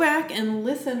yeah, go back and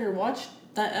listen or watch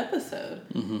that episode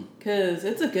because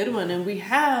it's a good one, and we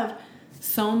have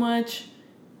so much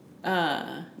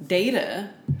data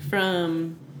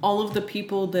from all of the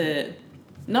people that,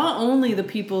 not only the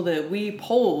people that we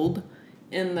polled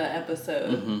in the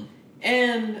episode,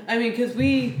 and I mean, because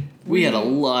we had a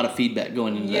lot of feedback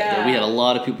going into that. We had a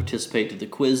lot of people participate to the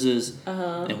quizzes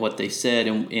and what they said,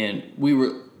 and we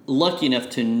were lucky enough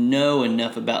to know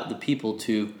enough about the people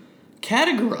to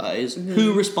categorize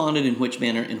who responded in which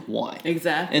manner and why.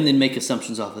 Exactly. And then make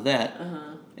assumptions off of that,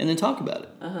 and then talk about it.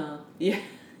 Yeah.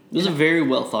 It was a very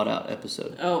well thought out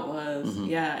episode. Oh, it was.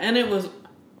 Yeah, and it was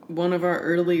one of our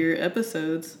earlier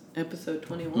episodes, episode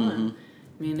 21.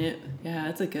 I mean,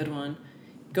 it's a good one.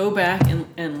 Go back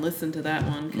and listen to that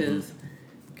one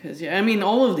because I mean,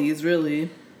 all of these really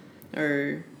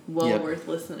are worth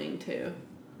listening to.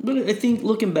 But I think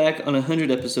looking back on 100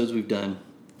 episodes we've done,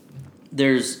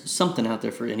 there's something out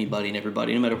there for anybody and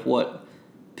everybody, no matter what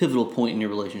pivotal point in your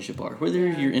relationship are, whether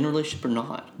you're in a relationship or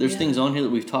not. There's things on here that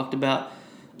we've talked about,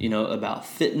 about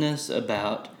fitness,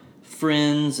 about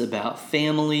friends, about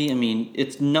family. I mean,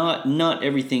 it's not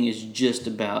everything is just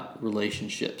about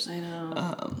relationships. I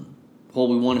know. While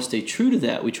we want to stay true to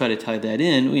that, we try to tie that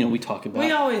in. We talk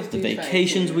about the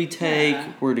vacations we take,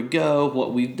 where to go,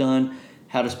 what we've done,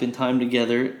 how to spend time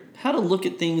together, how to look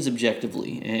at things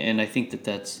objectively. And I think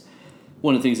that's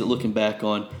one of the things that, looking back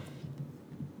on,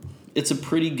 it's a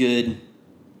pretty good,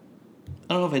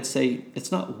 I don't know if I'd say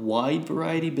it's not wide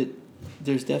variety, but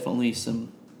there's definitely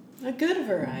a good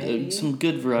variety. Some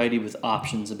good variety with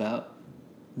options about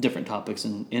different topics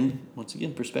and once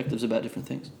again, perspectives about different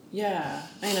things. Yeah,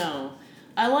 I know.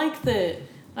 I like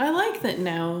that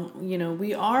now,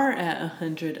 we are at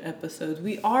 100 episodes.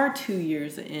 We are 2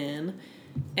 years in.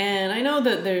 And I know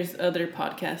that there's other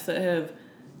podcasts that have,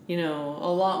 a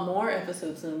lot more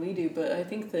episodes than we do, but I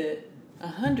think that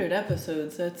 100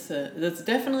 episodes, that's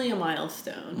definitely a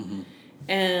milestone.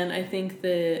 And I think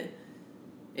that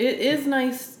it is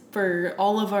nice for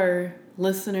all of our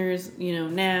listeners,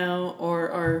 now, or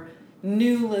our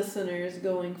new listeners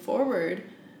going forward.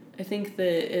 I think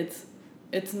that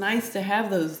it's nice to have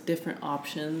those different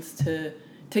options to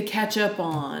catch up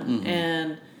on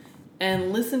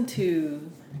and listen to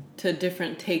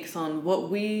different takes on what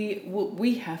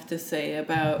we have to say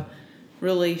about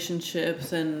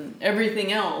relationships and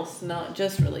everything else, not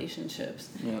just relationships.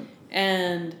 Yeah.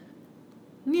 And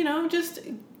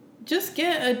just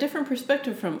get a different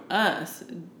perspective from us,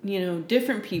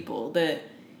 different people that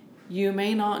you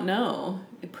may not know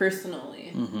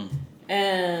personally.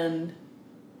 And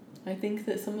I think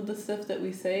that some of the stuff that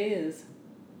we say is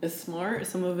smart,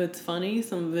 some of it's funny,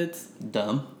 some of it's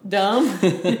dumb.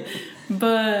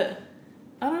 But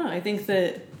I don't know, I think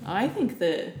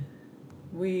that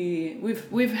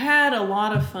we've had a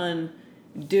lot of fun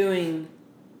doing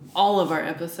all of our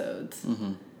episodes.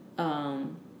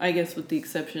 I guess with the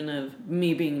exception of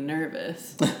me being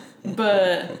nervous.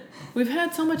 But we've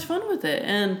had so much fun with it,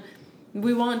 and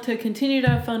we want to continue to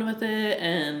have fun with it,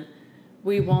 and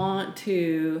we want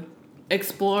to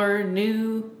explore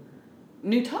new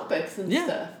topics and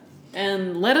stuff.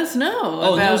 And let us know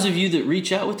about those of you that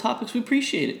reach out with topics, we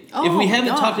appreciate it. If we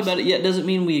haven't talked about it yet, doesn't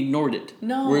mean we ignored it.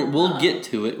 No. We'll get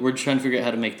to it. We're trying to figure out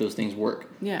how to make those things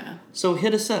work. Yeah. So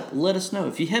hit us up. Let us know.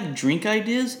 If you have drink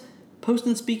ideas, post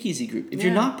in the Speakeasy group. If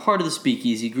you're not part of the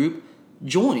Speakeasy group,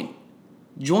 join.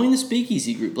 Join the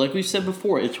Speakeasy group. Like we've said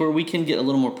before, it's where we can get a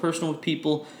little more personal with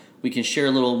people. We can share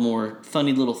a little more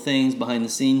funny little things, behind the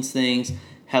scenes things,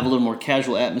 have a little more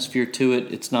casual atmosphere to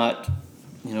it. It's not,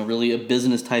 really a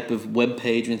business type of web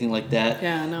page or anything like that.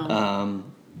 Yeah, no.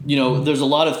 There's a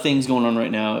lot of things going on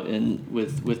right now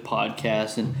with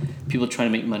podcasts and people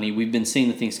trying to make money. We've been seeing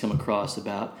the things come across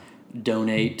about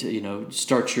donate,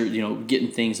 start your,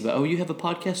 getting things about, you have a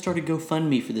podcast, start a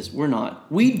GoFundMe for this. We're not.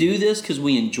 We do this because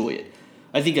we enjoy it.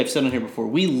 I think I've said on here before,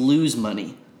 we lose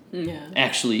money. Yeah.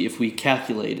 Actually, if we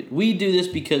calculate it. We do this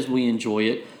because we enjoy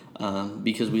it,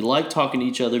 because we like talking to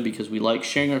each other, because we like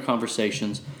sharing our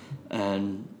conversations,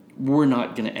 and we're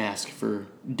not going to ask for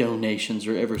donations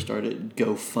or ever start a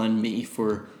GoFundMe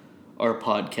for our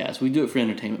podcast. We do it for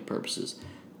entertainment purposes.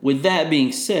 With that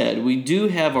being said, we do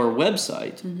have our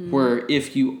website where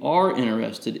if you are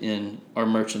interested in our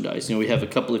merchandise, we have a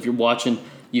couple, if you're watching,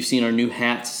 you've seen our new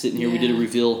hats sitting here. We did a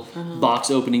reveal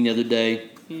box opening the other day.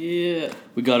 Yeah.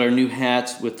 We got our new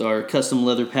hats with our custom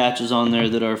leather patches on there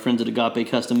that our friends at Agape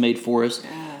Custom made for us.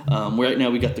 Right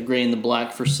now we got the gray and the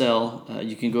black for sale.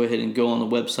 You can go ahead and go on the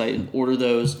website and order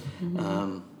those.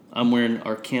 I'm wearing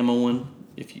our camo one.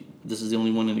 This is the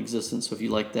only one in existence, so if you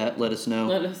like that, let us know.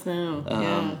 Let us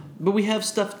know. But we have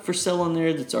stuff for sale on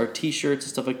there that's our t-shirts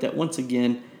and stuff like that. Once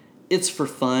again, it's for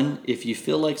fun. If you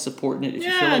feel like supporting it, if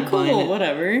you feel Yeah, like cool, buying it,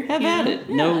 whatever. have at it.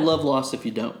 Yeah. No love lost if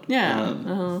you don't.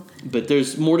 Yeah. But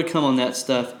there's more to come on that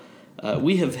stuff.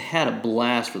 We have had a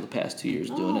blast for the past 2 years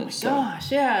doing it. So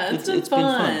Gosh, yeah, it's been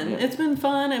fun. Yeah. It's been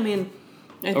fun. I mean,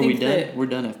 I Are think we done? that We're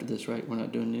done after this, right? We're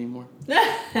not doing it anymore.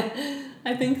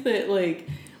 I think that like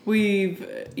we've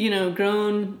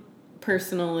grown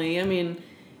personally. I mean,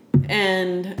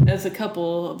 and as a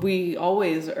couple, we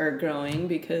always are growing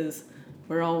because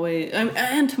we're always.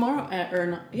 And tomorrow,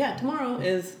 tomorrow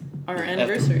is our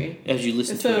anniversary. As you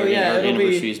listen So, to our it'll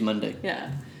anniversary be, is Monday.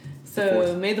 Yeah.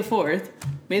 So May the 4th.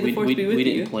 May the 4th be with you. We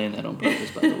didn't plan that on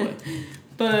purpose, by the way.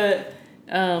 But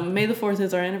May the 4th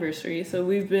is our anniversary. So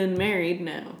we've been married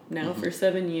now for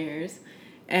 7 years.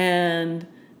 And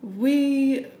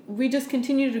we just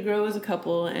continue to grow as a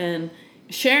couple. And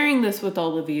sharing this with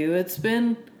all of you, it's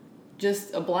been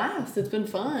just a blast. It's been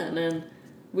fun. And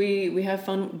we have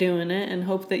fun doing it and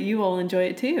hope that you all enjoy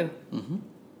it too. Mm-hmm.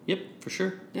 Yep, for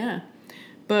sure. Yeah.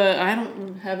 But I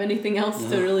don't have anything else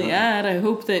to really add. I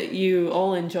hope that you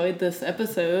all enjoyed this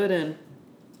episode and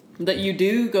that you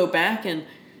do go back and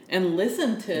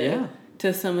listen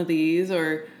to some of these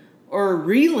or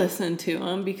re-listen to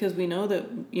them, because we know that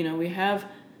we have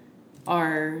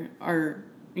our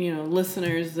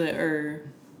listeners that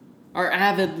are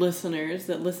avid listeners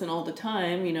that listen all the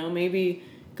time. Maybe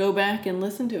go back and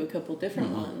listen to a couple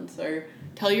different ones, or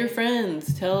tell your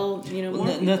friends, more people.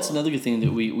 That's another good thing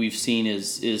that we've seen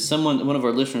is one of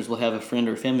our listeners will have a friend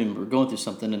or a family member going through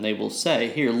something, and they will say,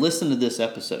 "Here, listen to this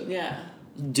episode." Yeah.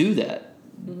 Do that.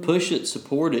 Mm-hmm. Push it,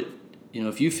 support it.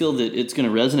 If you feel that it's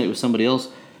going to resonate with somebody else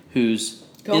who's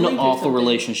in an awful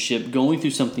relationship, going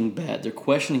through something bad, they're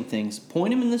questioning things,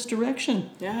 point them in this direction.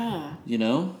 Yeah.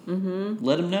 Mm-hmm.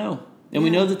 Let them know. And we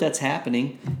know that that's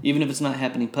happening, even if it's not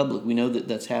happening public. We know that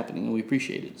that's happening, and we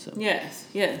appreciate it. So yes.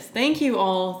 Thank you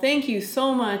all. Thank you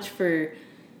so much for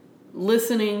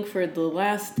listening for the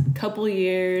last couple of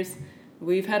years.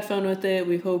 We've had fun with it.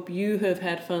 We hope you have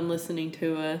had fun listening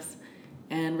to us,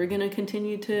 and we're going to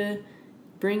continue to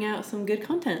bring out some good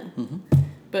content. Mm-hmm.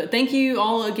 But thank you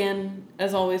all again,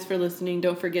 as always, for listening.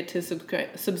 Don't forget to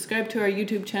subscribe to our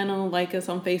YouTube channel, like us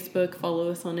on Facebook, follow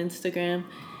us on Instagram.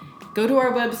 Go to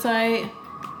our website,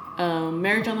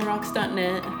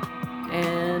 marriageontherocks.net,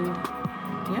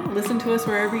 and listen to us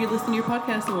wherever you listen to your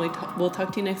podcast, and we'll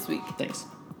talk to you next week. Thanks.